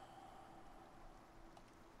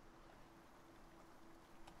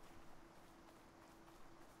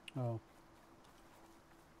 Oh.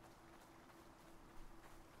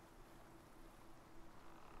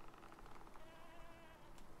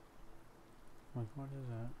 Like, what is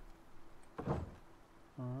that?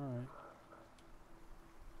 Alright.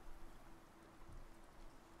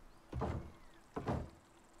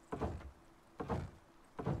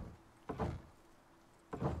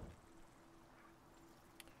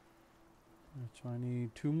 So I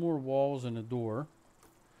need 2 more walls and a door.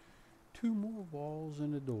 2 more walls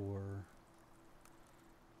and a door.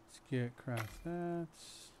 Let's get craft that.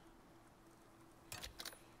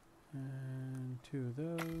 And 2 of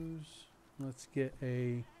those. Let's get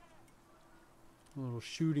a little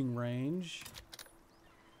shooting range.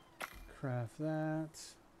 Craft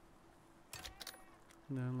that.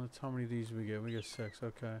 And then let's, how many of these we get? We get 6,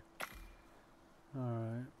 okay.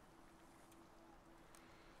 Alright.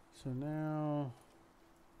 So now,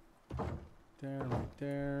 there, right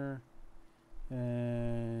there.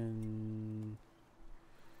 And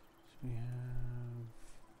so we have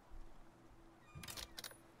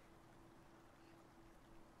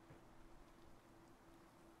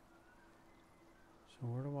so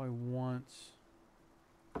where do I want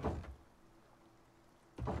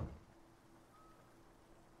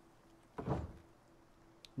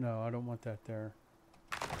no, I don't want that there.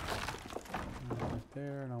 I want that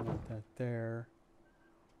there and I want that there.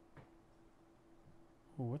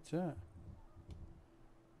 Oh, what's that?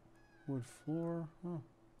 Wood floor, huh.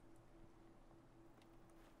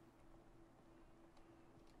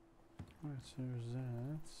 Alright, so there's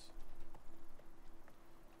that.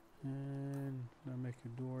 And I'll make a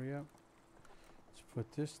door, yep. Let's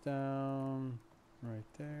put this down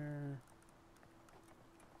right there.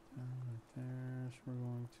 Down right there. So we're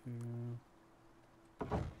going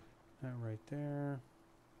to that right there.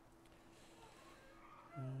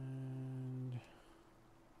 And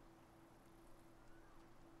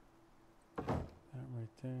that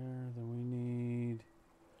right there. Then we need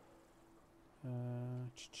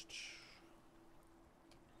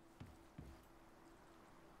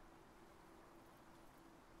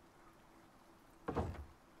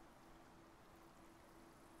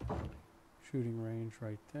shooting range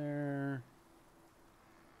right there.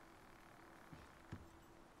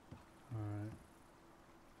 Alright.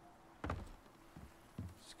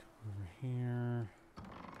 Let's come over here.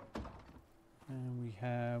 And we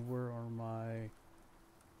have, where are my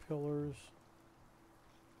pillars?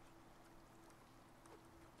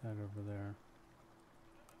 That over there.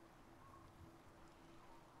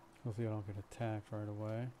 Hopefully I don't get attacked right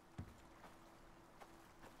away.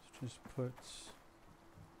 Let's just put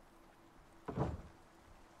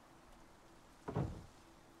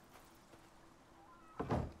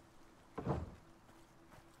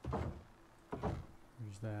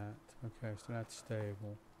there's that. Okay, so that's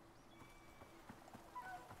stable.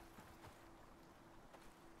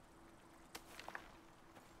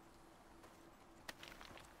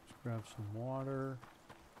 Let's grab some water.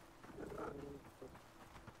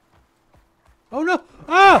 Oh no!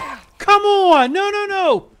 Ah! Come on! No, no,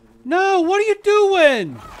 no! No! What are you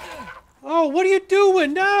doing? Oh, what are you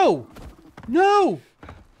doing? No! No!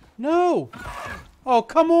 No! Oh,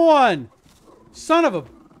 come on! Son of a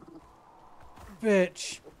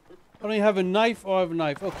bitch! I don't even have a knife. Oh, I have a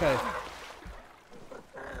knife. Okay.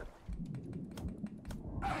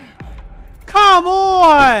 Come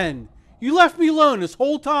on! You left me alone this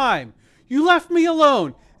whole time. You left me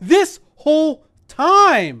alone this whole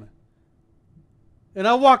time. And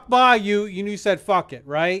I walked by you, and you said, fuck it,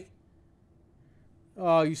 right?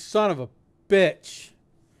 Oh, you son of a bitch.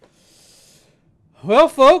 Well,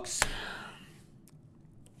 folks,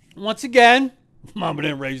 once again, Mama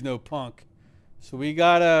didn't raise no punk. So we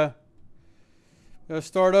gotta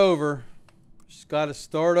start over. Just gotta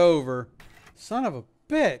start over. Son of a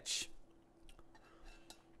bitch.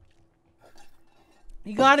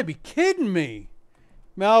 You gotta be kidding me.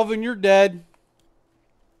 Malvin, you're dead.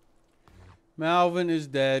 Malvin is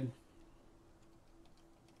dead.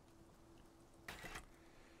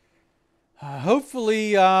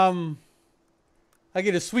 Hopefully, I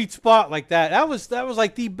get a sweet spot like that. That was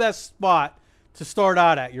like the best spot to start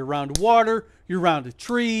out at. You're around the water. You're around the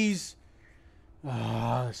trees.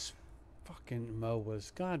 Ah, this fucking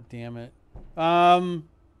MOAs. God damn it. How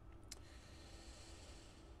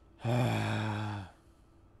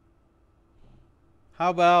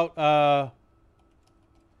about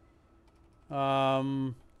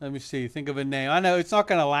let me see. Think of a name. I know it's not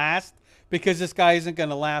gonna last because this guy isn't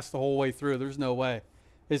gonna last the whole way through. There's no way.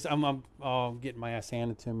 I'm getting my ass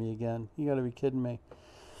handed to me again. You gotta be kidding me.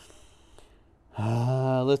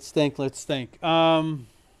 Let's think. Let's think.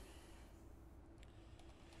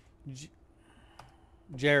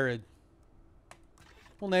 Jared.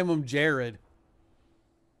 We'll name him Jared.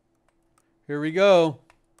 Here we go.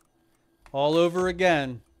 All over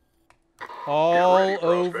again. All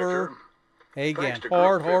over again.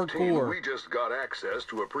 Hardcore. We just got access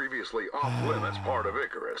to a previously off-limits part of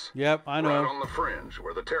Icarus. Yep, I know. Right on the fringe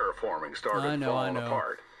where the terraforming started falling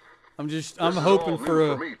apart. I'm hoping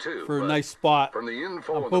for a nice spot. From the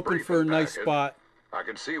info I'm hoping for a nice spot. I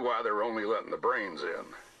can see why they're only letting the brains in.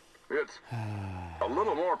 It's a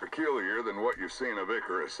little more peculiar than what you've seen of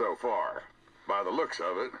Icarus so far. By the looks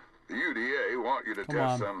of it, the UDA want you to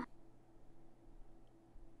test some.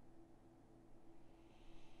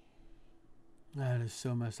 That is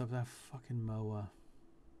so messed up. That fucking MOA.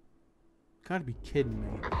 Gotta be kidding me.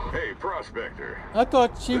 Hey, Prospector. I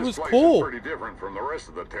thought she was place cool. is pretty different from the rest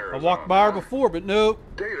of the Terra I walked by her before, but nope.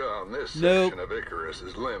 Data on this section of Icarus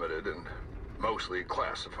is limited and mostly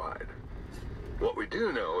classified. What we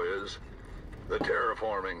do know is the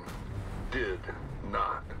terraforming did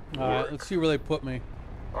not All right, let's see where they put me.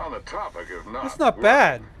 On the topic of not That's not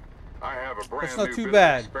bad. I have a brand That's not new too bit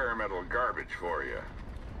bad. of experimental garbage for you.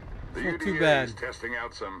 The Not too UDA bad. is testing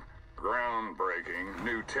out some groundbreaking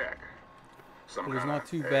new tech. It is not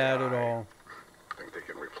too bad at all. I think they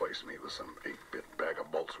can replace me with some 8-bit bag of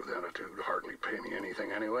bolts with attitude. Hardly pay me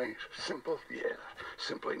anything anyway. Simple? Yeah.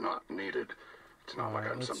 Simply not needed. It's not like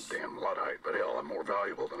I'm some damn Luddite, but hell, I'm more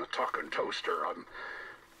valuable than a talking toaster. I'm...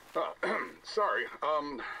 sorry.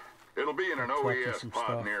 It'll be in an OES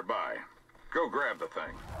pod nearby. Go grab the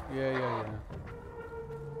thing. Yeah.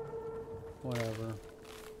 Whatever.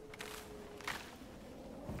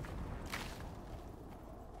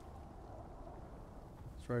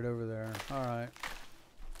 It's right over there. All right.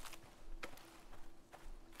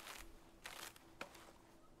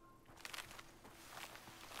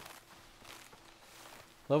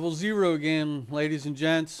 Level 0 again, ladies and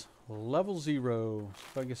gents. Level 0.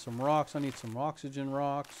 If I get some rocks, I need some oxygen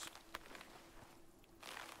rocks.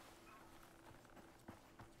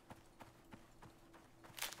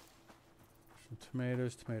 Some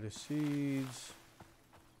tomatoes, tomato seeds.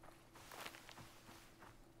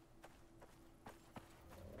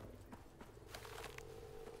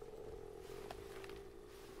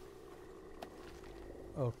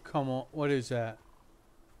 Oh, come on. What is that?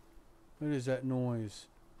 What is that noise?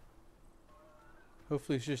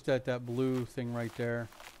 Hopefully it's just that blue thing right there.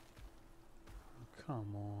 Oh,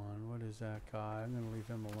 come on. What is that guy? I'm going to leave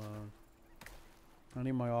him alone. I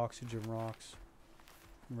need my oxygen rocks.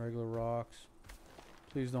 Regular rocks.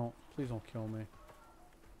 Please don't kill me.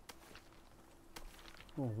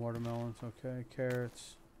 Oh, watermelons. Okay.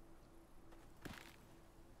 Carrots.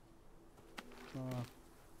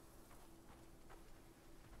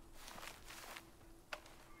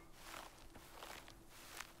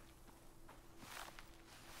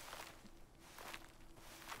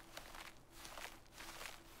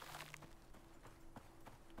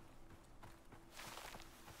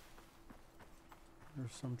 There's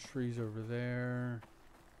There's some trees over there.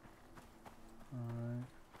 Alright.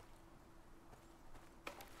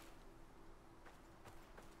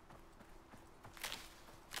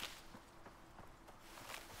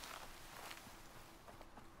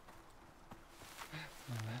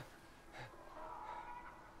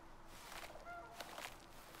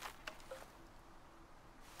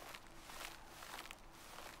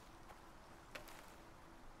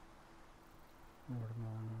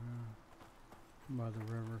 By the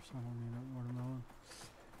river, so I don't need that watermelon.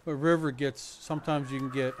 But river gets, sometimes you can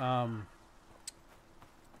get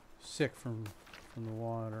sick from the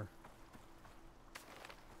water.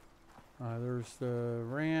 There's the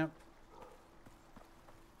ramp.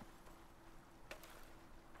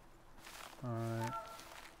 Alright.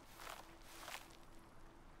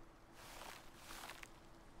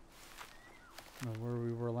 Know where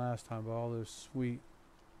we were last time, but all those sweet.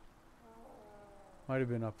 Might have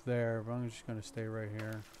been up there, but I'm just going to stay right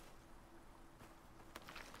here.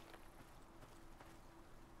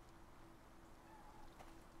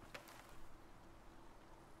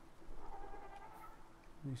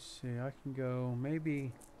 Let me see, I can go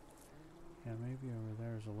maybe, yeah, maybe over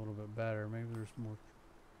there is a little bit better. Maybe there's more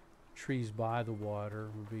trees by the water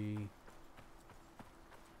would be.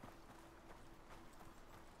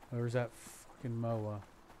 There's that fucking moa.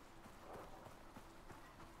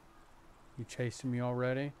 You chasing me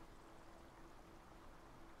already?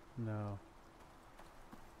 No.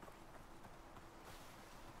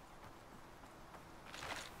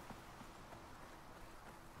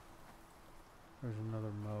 There's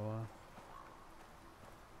another moa.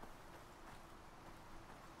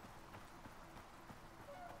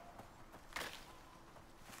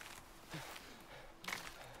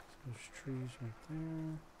 There's trees right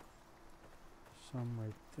there. Some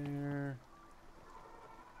right there.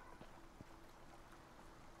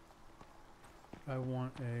 I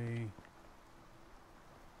want a...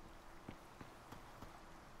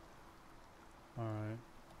 Alright.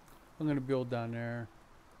 I'm going to build down there.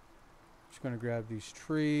 Just going to grab these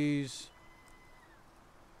trees.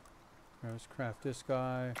 Right, let's craft this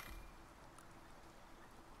guy.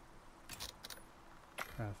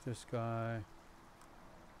 Craft this guy.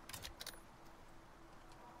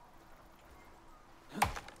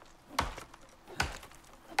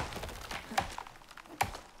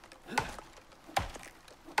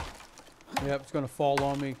 Yep, it's going to fall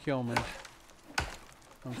on me and kill me.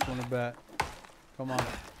 I'm just going to bet. Come on.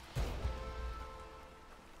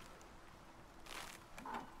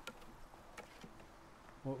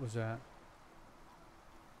 What was that?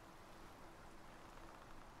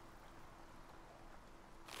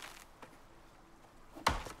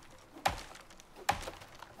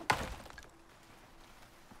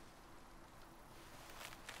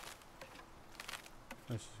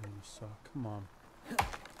 This is going to suck. Come on.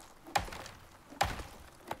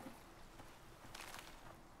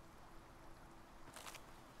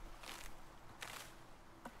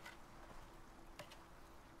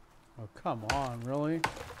 Oh, come on, really?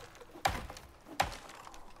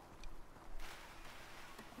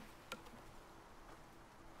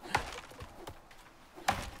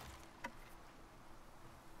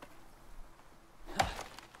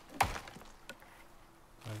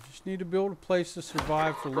 I just need to build a place to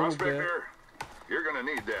survive for a little bit. You're gonna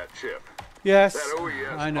need that chip. Yes, that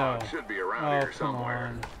OES I know. Should be around here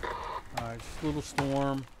somewhere. Alright, just a little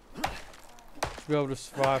storm. Just be able to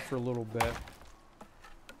survive for a little bit.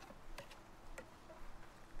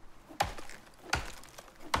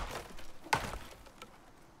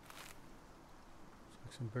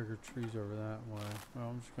 Some bigger trees over that way. Well,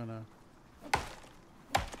 I'm just gonna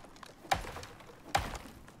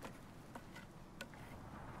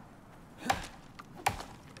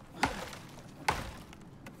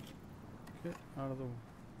get out of the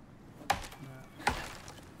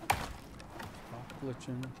stop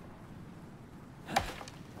glitching.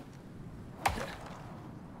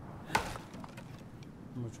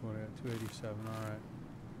 How much one I got? 287. All right.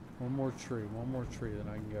 One more tree, then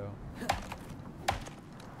I can go.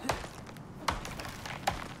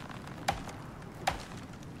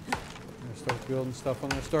 Start building stuff. I'm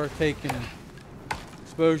going to start taking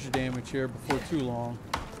exposure damage here before too long.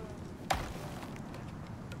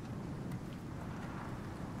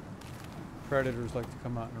 Predators like to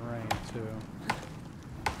come out in the rain too.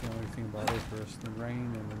 The only thing about Icarus, the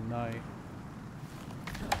rain and the night.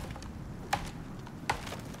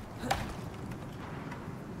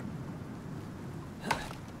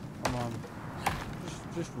 Come on.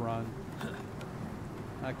 Just run.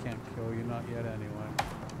 I can't kill you, not yet anyway.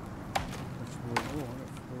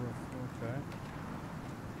 Okay.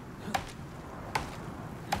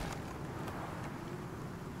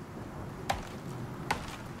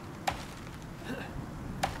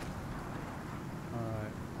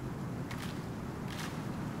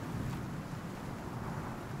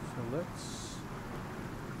 let's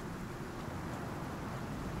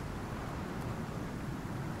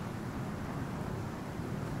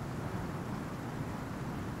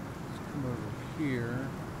come over here.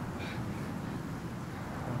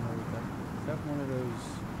 I don't know what that is. That one of those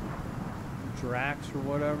Drax or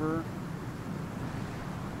whatever?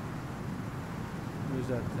 What is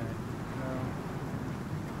that thing? No.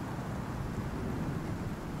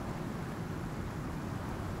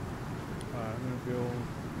 Alright, I'm gonna build.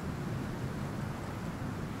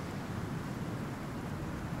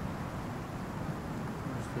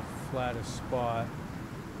 Where's the flattest spot?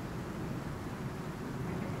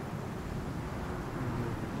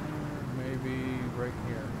 Maybe right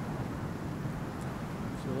here.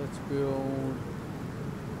 So let's build.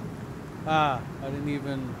 Ah, I didn't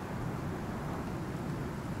even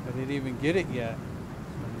get it yet.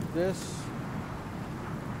 So I need this.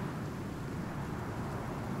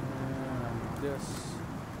 And I need this.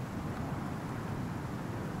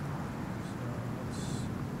 So let's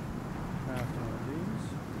craft one of these.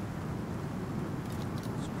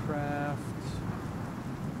 Let's craft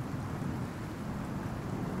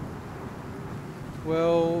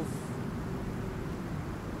 12,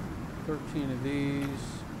 13 of these.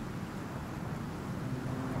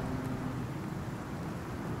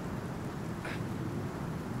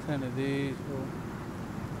 10 of these. Oh,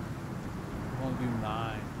 I want to do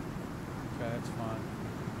 9. Okay, that's fine.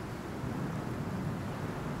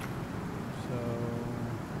 So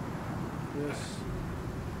this,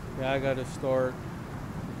 yeah, I got to start.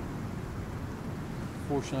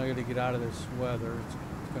 Fortunately, I got to get out of this weather. It's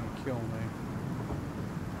going to kill me.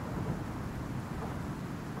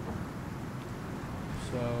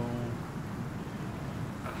 So.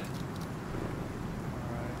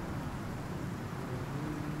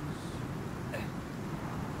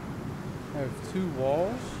 I have 2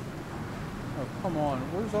 walls. Oh, come on.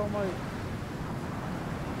 Where's all my...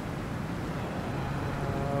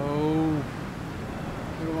 Oh.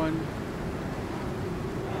 What do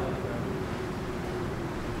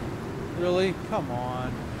I... Really? Come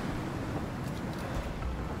on.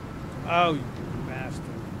 Oh, you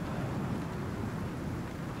bastard.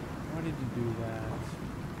 Why did you do that?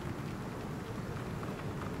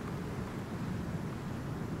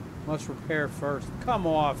 Must repair first. Come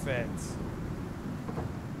off it.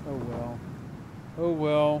 Oh well. Oh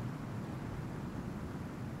well.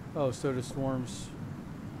 Oh, so the storm's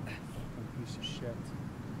a piece of shit.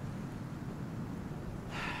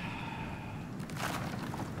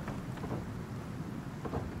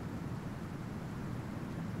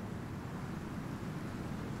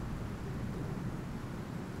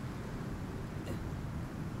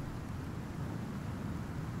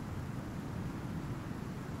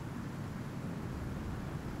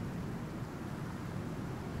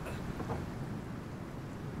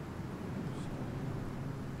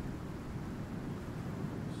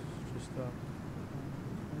 Up.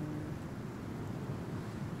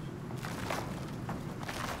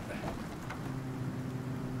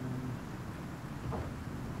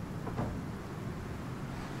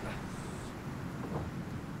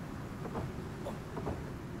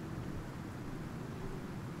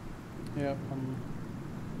 Yep, I'm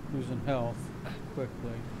losing health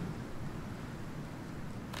quickly.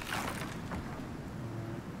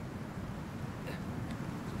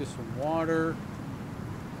 Let's get some water.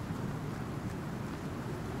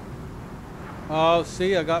 Oh,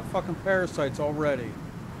 see, I got fucking parasites already.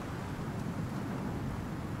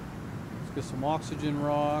 Let's get some oxygen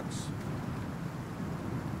rocks.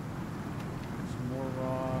 Some more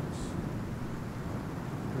rocks.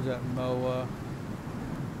 Where's that moa?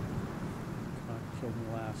 Kind of killed me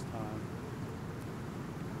last time.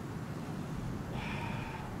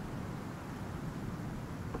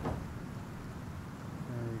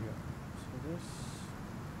 There we go. So this...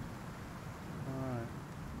 Alright.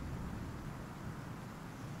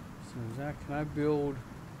 So Zach, can I build?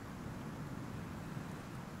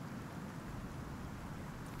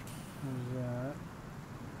 There's that.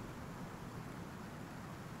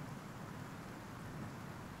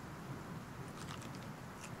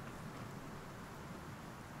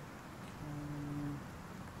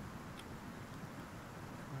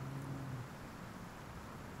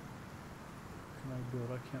 Can I build?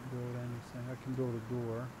 I can't build anything. I can build a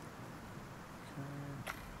door.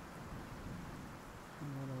 Okay.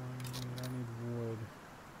 What do I need? I need wood.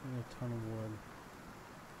 I need a ton of wood.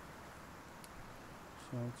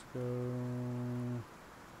 So let's go.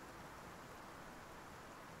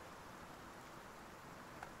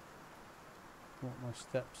 Want my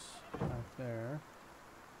steps out there.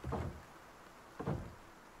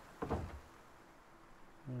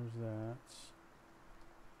 There's that.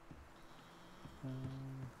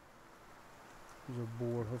 He's a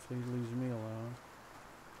board. Hopefully he leaves me alone.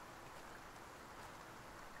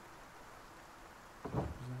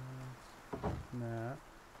 Nah.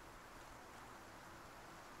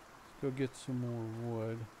 Let's go get some more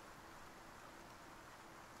wood.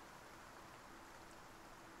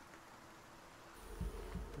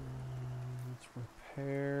 Let's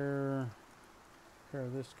repair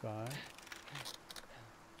this guy.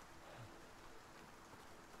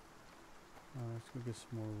 Let's go get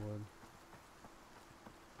some more wood.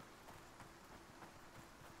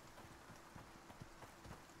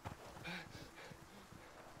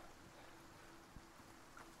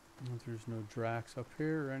 If there's no Drax up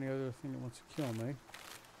here or any other thing that wants to kill me.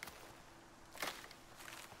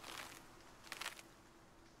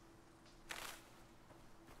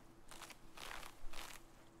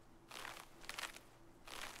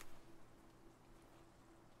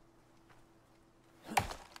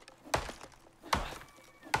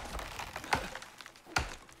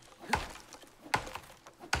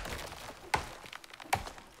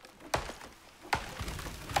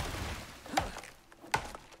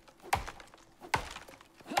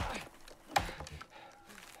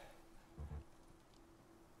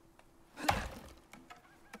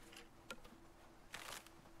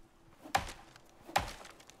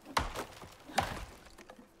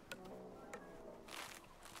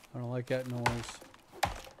 I don't like that noise.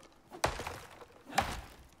 Oh,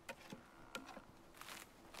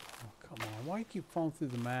 come on. Why do you keep falling through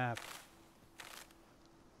the map?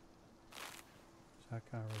 There's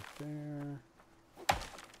that guy right there.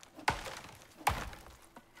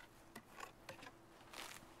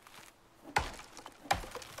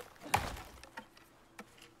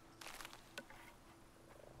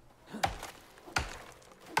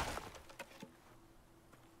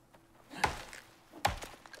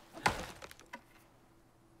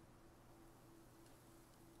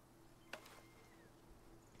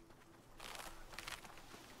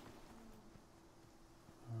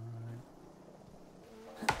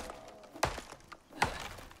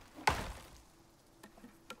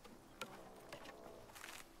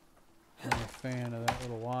 Fan of that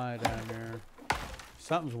little Y down there.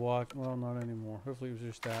 Something's walking. Well, not anymore. Hopefully it was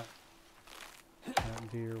just that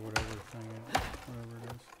deer, whatever thing it is, whatever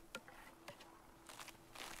it is.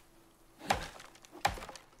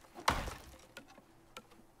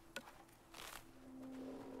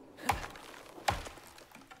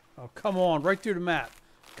 Oh, come on. Right through the map.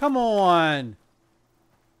 Come on.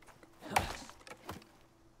 Which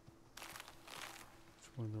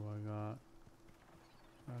one do I got?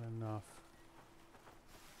 Not enough.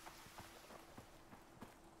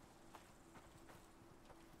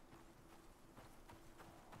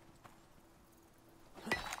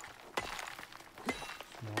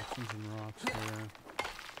 Some rocks there.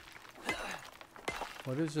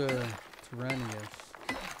 What is a Tyrannius?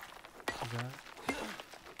 Is that?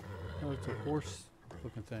 Oh, it's a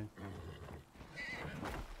horse-looking thing.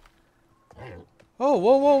 Oh,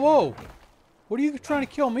 whoa, whoa, whoa! What are you trying to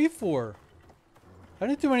kill me for? I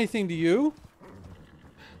didn't do anything to you.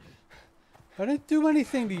 I didn't do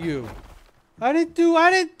anything to you. I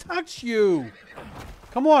didn't touch you.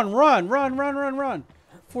 Come on, run, run, run, run, run.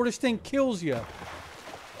 Before this thing kills you.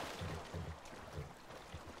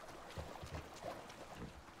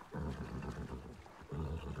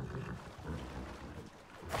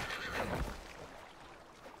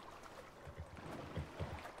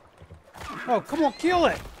 Oh, come on, kill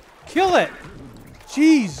it! Kill it!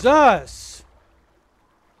 Jesus!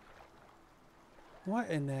 What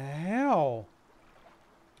in the hell?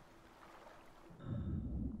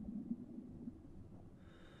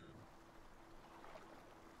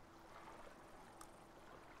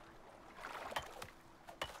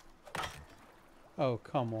 Oh,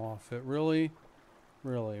 come off it. Really?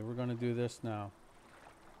 Really? We're gonna do this now.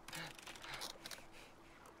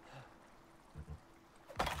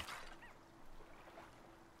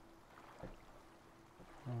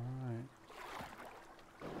 Alright.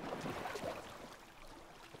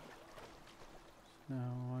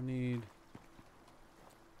 Now I need...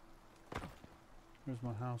 There's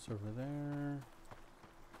my house over there.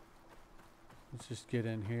 Let's just get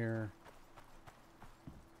in here.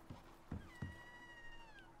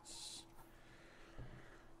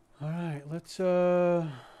 Alright, let's do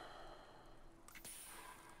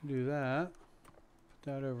that. Put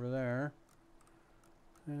that over there.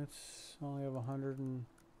 It's only have 100 and...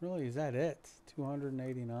 Really, is that it?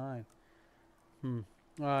 289.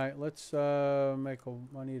 Alright, let's make a...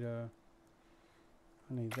 I need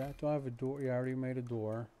that. Do I have a door? Yeah, I already made a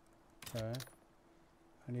door. Okay.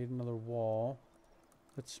 I need another wall.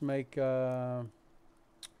 Let's make one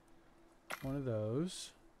of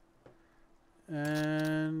those.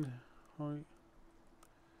 And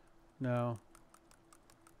no.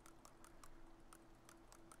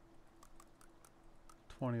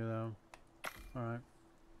 20 of them. All right.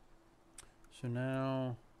 So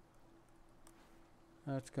now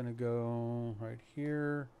that's going to go right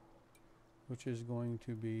here, which is going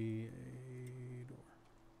to be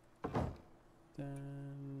a door.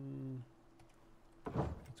 Then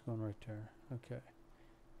it's going right there. Okay.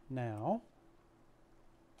 Now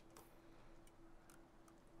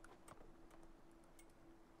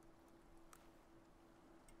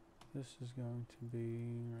this is going to be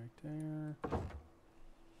right there.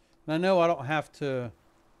 And I know I don't have to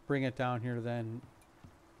bring it down here, then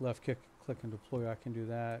left click and deploy. I can do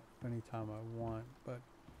that anytime I want, but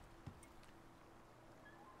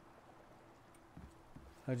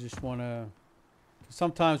I just want to,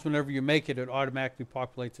 sometimes whenever you make it, it automatically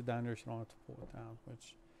populates it down there, so you don't have to pull it down,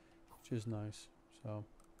 which is nice. So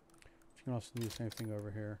you can also do the same thing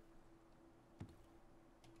over here.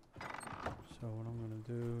 So what I'm going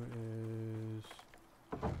to do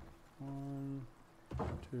is 1,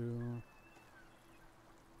 2.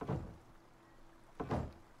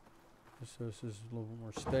 So this is a little bit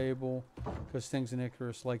more stable, because things in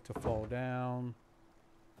Icarus like to fall down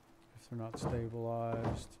if they're not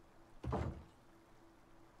stabilized.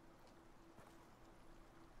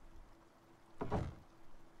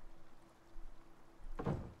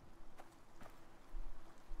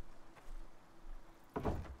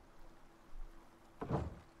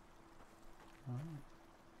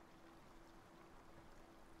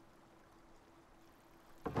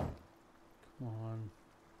 Come on.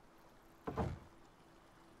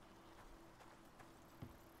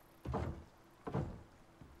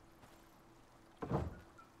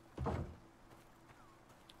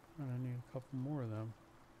 I need a couple more of them.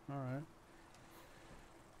 All right.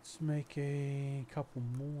 Let's make a couple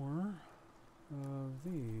more of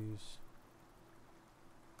these.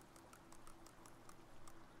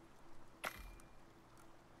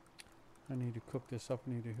 I need to cook this up.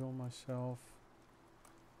 I need to heal myself.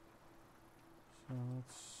 So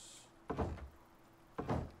let's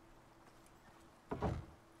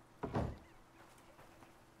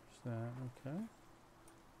that. Okay.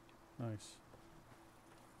 Nice.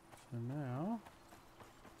 So now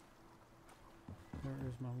there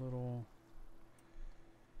is my little,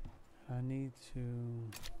 I need to,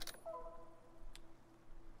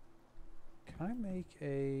 can I make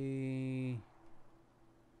a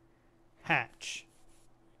hatch?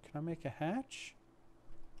 Can I make a hatch?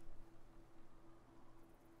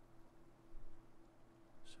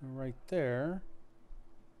 So right there.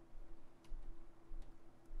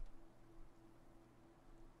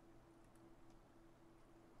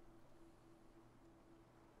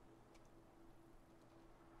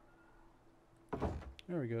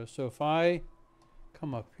 There we go. So if I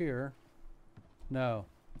come up here, no.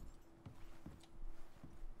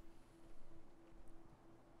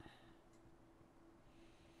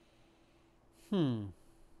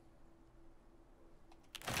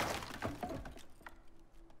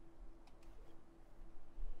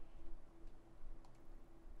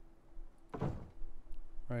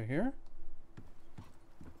 Right here?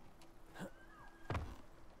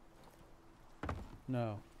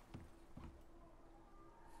 No.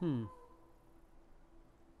 All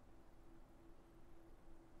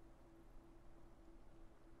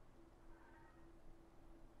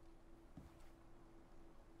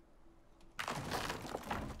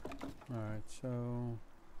right, so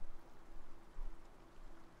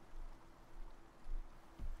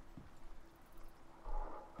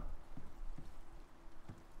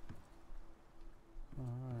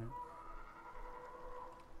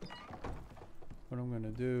what I'm going to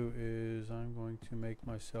do is I'm going to make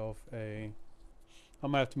myself a,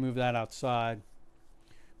 I'm going to have to move that outside,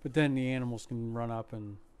 but then the animals can run up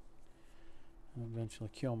and eventually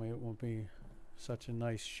kill me. It won't be such a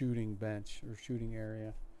nice shooting bench or shooting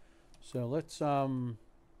area. So let's all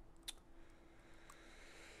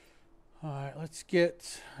right, let's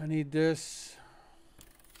get, I need this.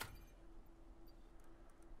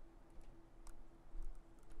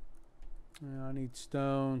 I need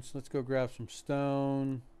stone, so let's go grab some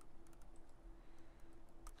stone.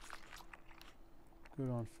 Good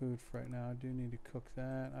on food for right now. I do need to cook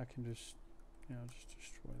that. I can just, you know, just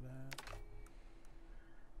destroy that.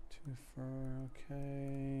 2 fur,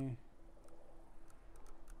 okay.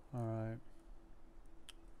 Alright.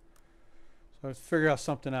 So let's figure out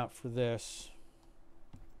something out for this.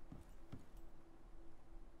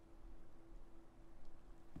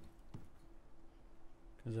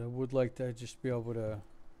 Because I would like to just be able to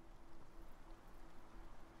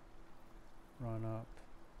run up.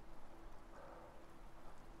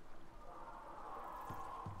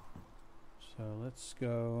 So let's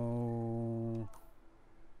go.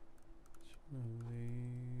 Let's move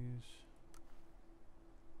these.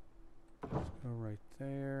 Let's go right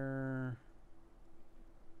there.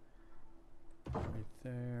 Right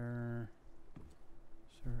there.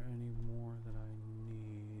 Is there any more that I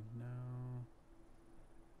need? No.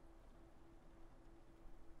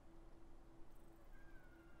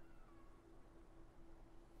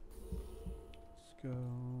 Let's go.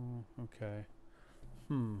 Okay.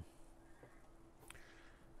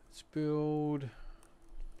 Let's build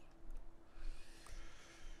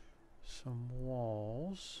some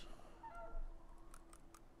walls.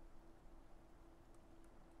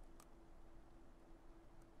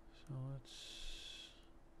 So let's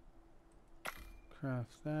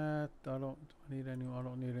craft that. I don't need any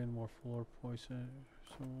more floor poison.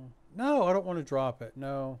 So no, I don't want to drop it.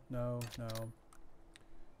 No. So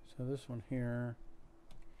this one here.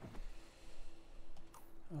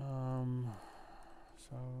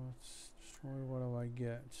 So let's destroy. What do I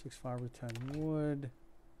get? 6 fiber, 10 wood.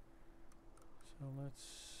 So let's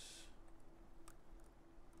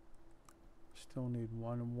still need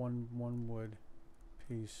one wood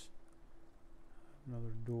piece.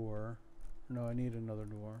 Another door. No, I need another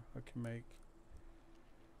door. I can make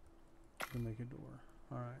a door.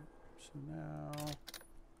 All right. So now.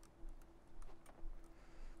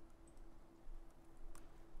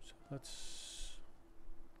 So let's.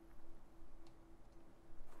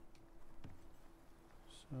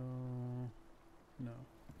 So no.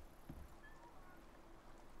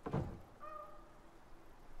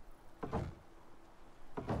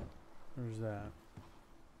 There's that.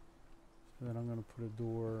 So then I'm going to put a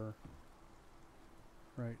door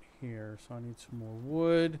right here. So I need some more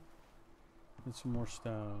wood and some more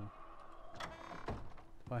stone.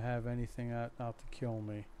 If I have anything out to kill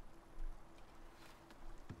me.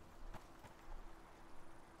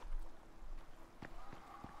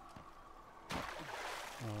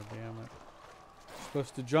 Oh, damn it. I'm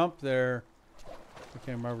supposed to jump there. I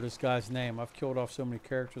can't remember this guy's name. I've killed off so many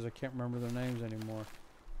characters I can't remember their names anymore.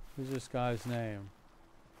 Who's this guy's name?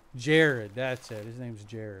 Jared, that's it. His name's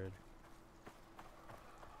Jared.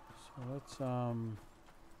 So let's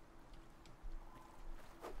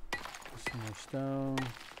get some more stone.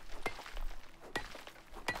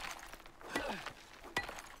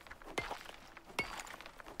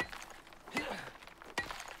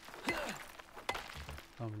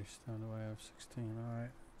 How many stone do I have? 16.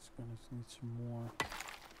 Alright. It's gonna need some more.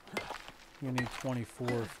 I'm gonna need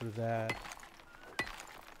 24 for that.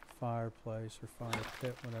 Fireplace or fire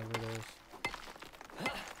pit, whatever it is.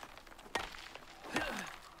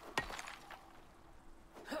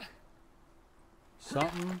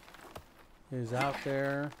 Something is out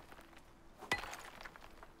there.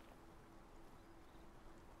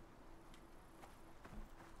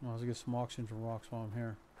 Well, let's get some oxygen from rocks while I'm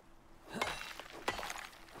here.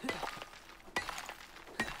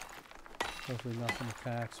 Hopefully nothing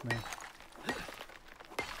attacks me.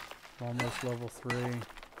 Almost level 3.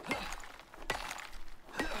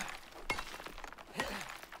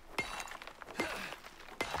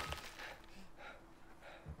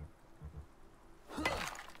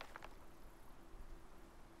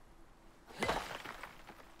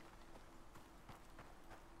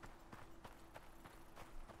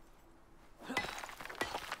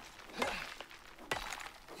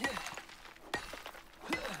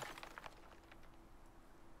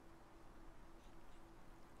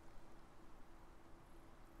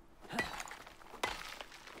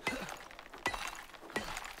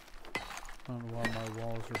 I don't know why my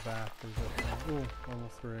walls are back. Oh, level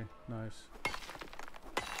 3. Nice.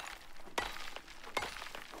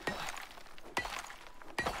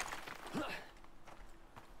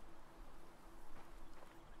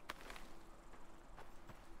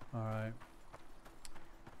 Alright.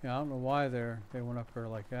 Yeah, I don't know why they went up there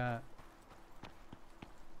like that.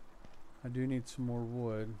 I do need some more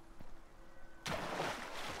wood. So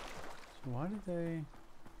why did they...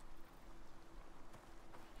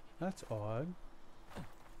 That's odd.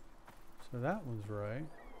 So that one's right.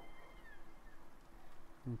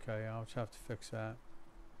 Okay, I'll just have to fix that.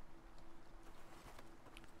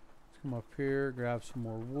 Let's come up here, grab some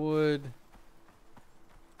more wood.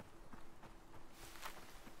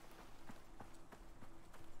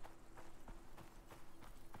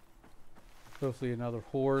 Hopefully another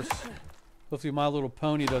horse. Hopefully my little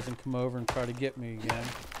pony doesn't come over and try to get me again.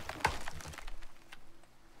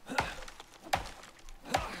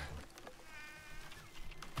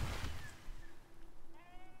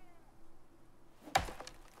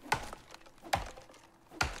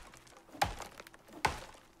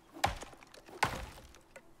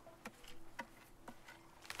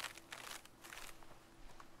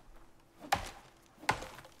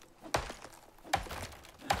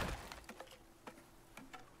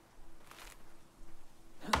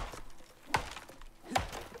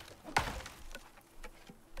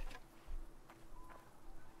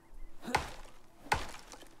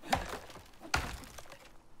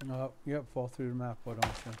 Oh, yep, fall through the map, why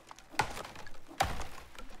don't you?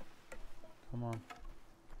 Come on.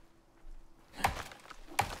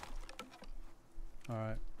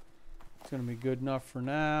 Alright. It's going to be good enough for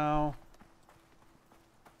now.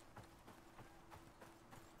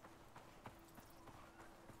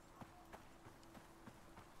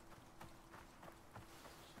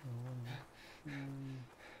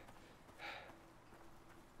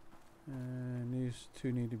 And these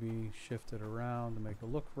two need to be shifted around to make it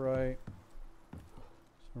look right. So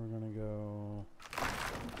we're going to go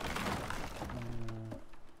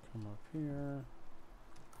come up here.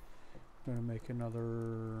 I'm going to make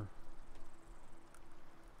another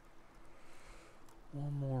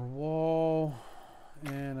one more wall,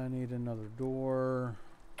 and I need another door.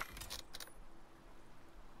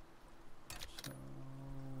 So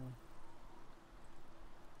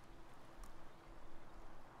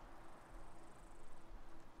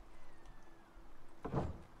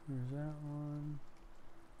there's that one.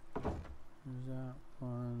 There's that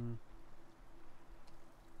one.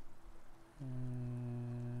 And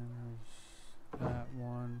there's that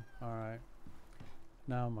one. Alright.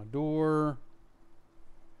 Now my door.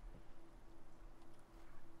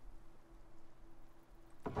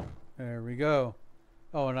 There we go.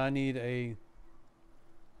 Oh, and I need a...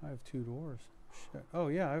 I have two doors. Shit. Oh,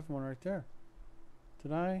 yeah, I have one right there.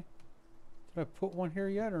 Did I put one here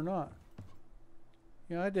yet or not?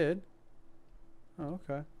 Yeah, I did. Oh,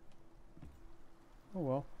 okay. Oh,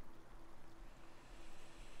 well.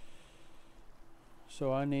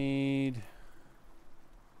 So I need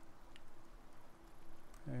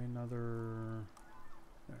another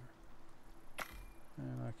there.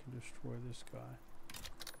 And I can destroy this guy.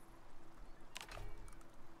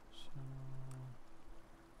 So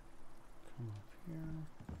come up here.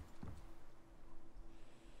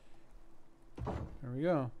 There we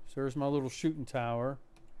go. So there's my little shooting tower.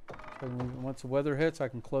 So once the weather hits, I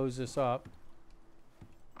can close this up.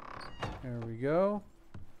 There we go.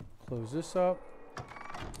 Close this up.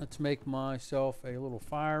 Let's make myself a little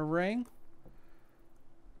fire ring.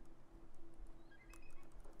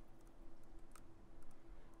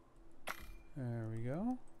 There we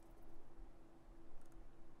go.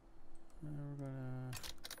 And we're gonna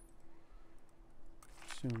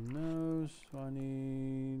consume those. So I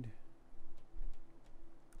need,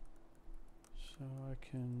 so I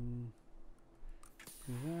can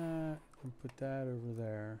do that and put that over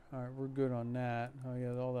there. All right, we're good on that. Oh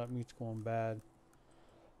yeah, all that meat's going bad.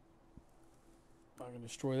 I can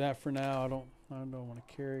destroy that for now. I don't want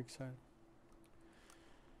to carry it.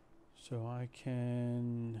 So I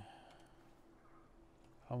can.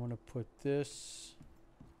 I want to put this.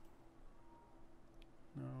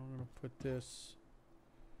 No, I'm going to put this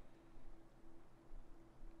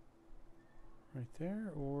right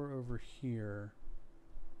there or over here.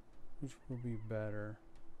 Which will be better?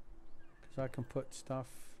 Because I can put stuff.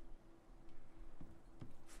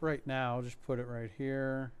 For right now, I'll just put it right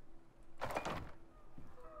here.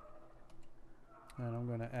 And I'm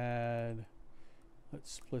going to add,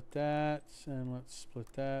 let's split that, and let's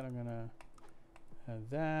split that. I'm going to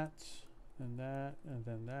add that, and that, and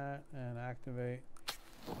then that, and activate,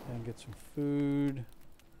 and get some food.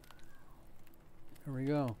 There we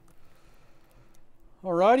go.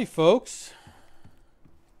 Alrighty, folks.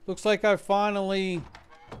 Looks like I finally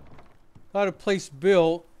got a place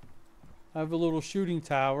built. I have a little shooting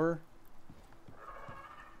tower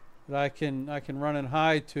that I can run and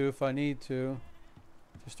hide to if I need to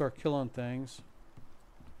start killing things.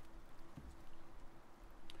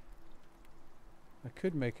 I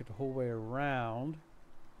could make it the whole way around.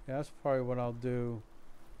 Yeah, that's probably what I'll do.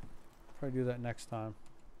 Probably do that next time.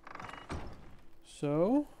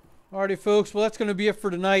 So, alrighty, folks. Well, that's going to be it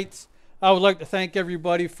for tonight. I would like to thank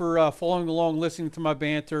everybody for following along, listening to my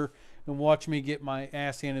banter, and watching me get my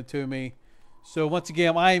ass handed to me. So, once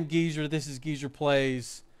again, I am Geezer. This is Geezer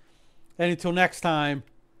Plays. And until next time,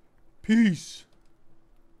 peace.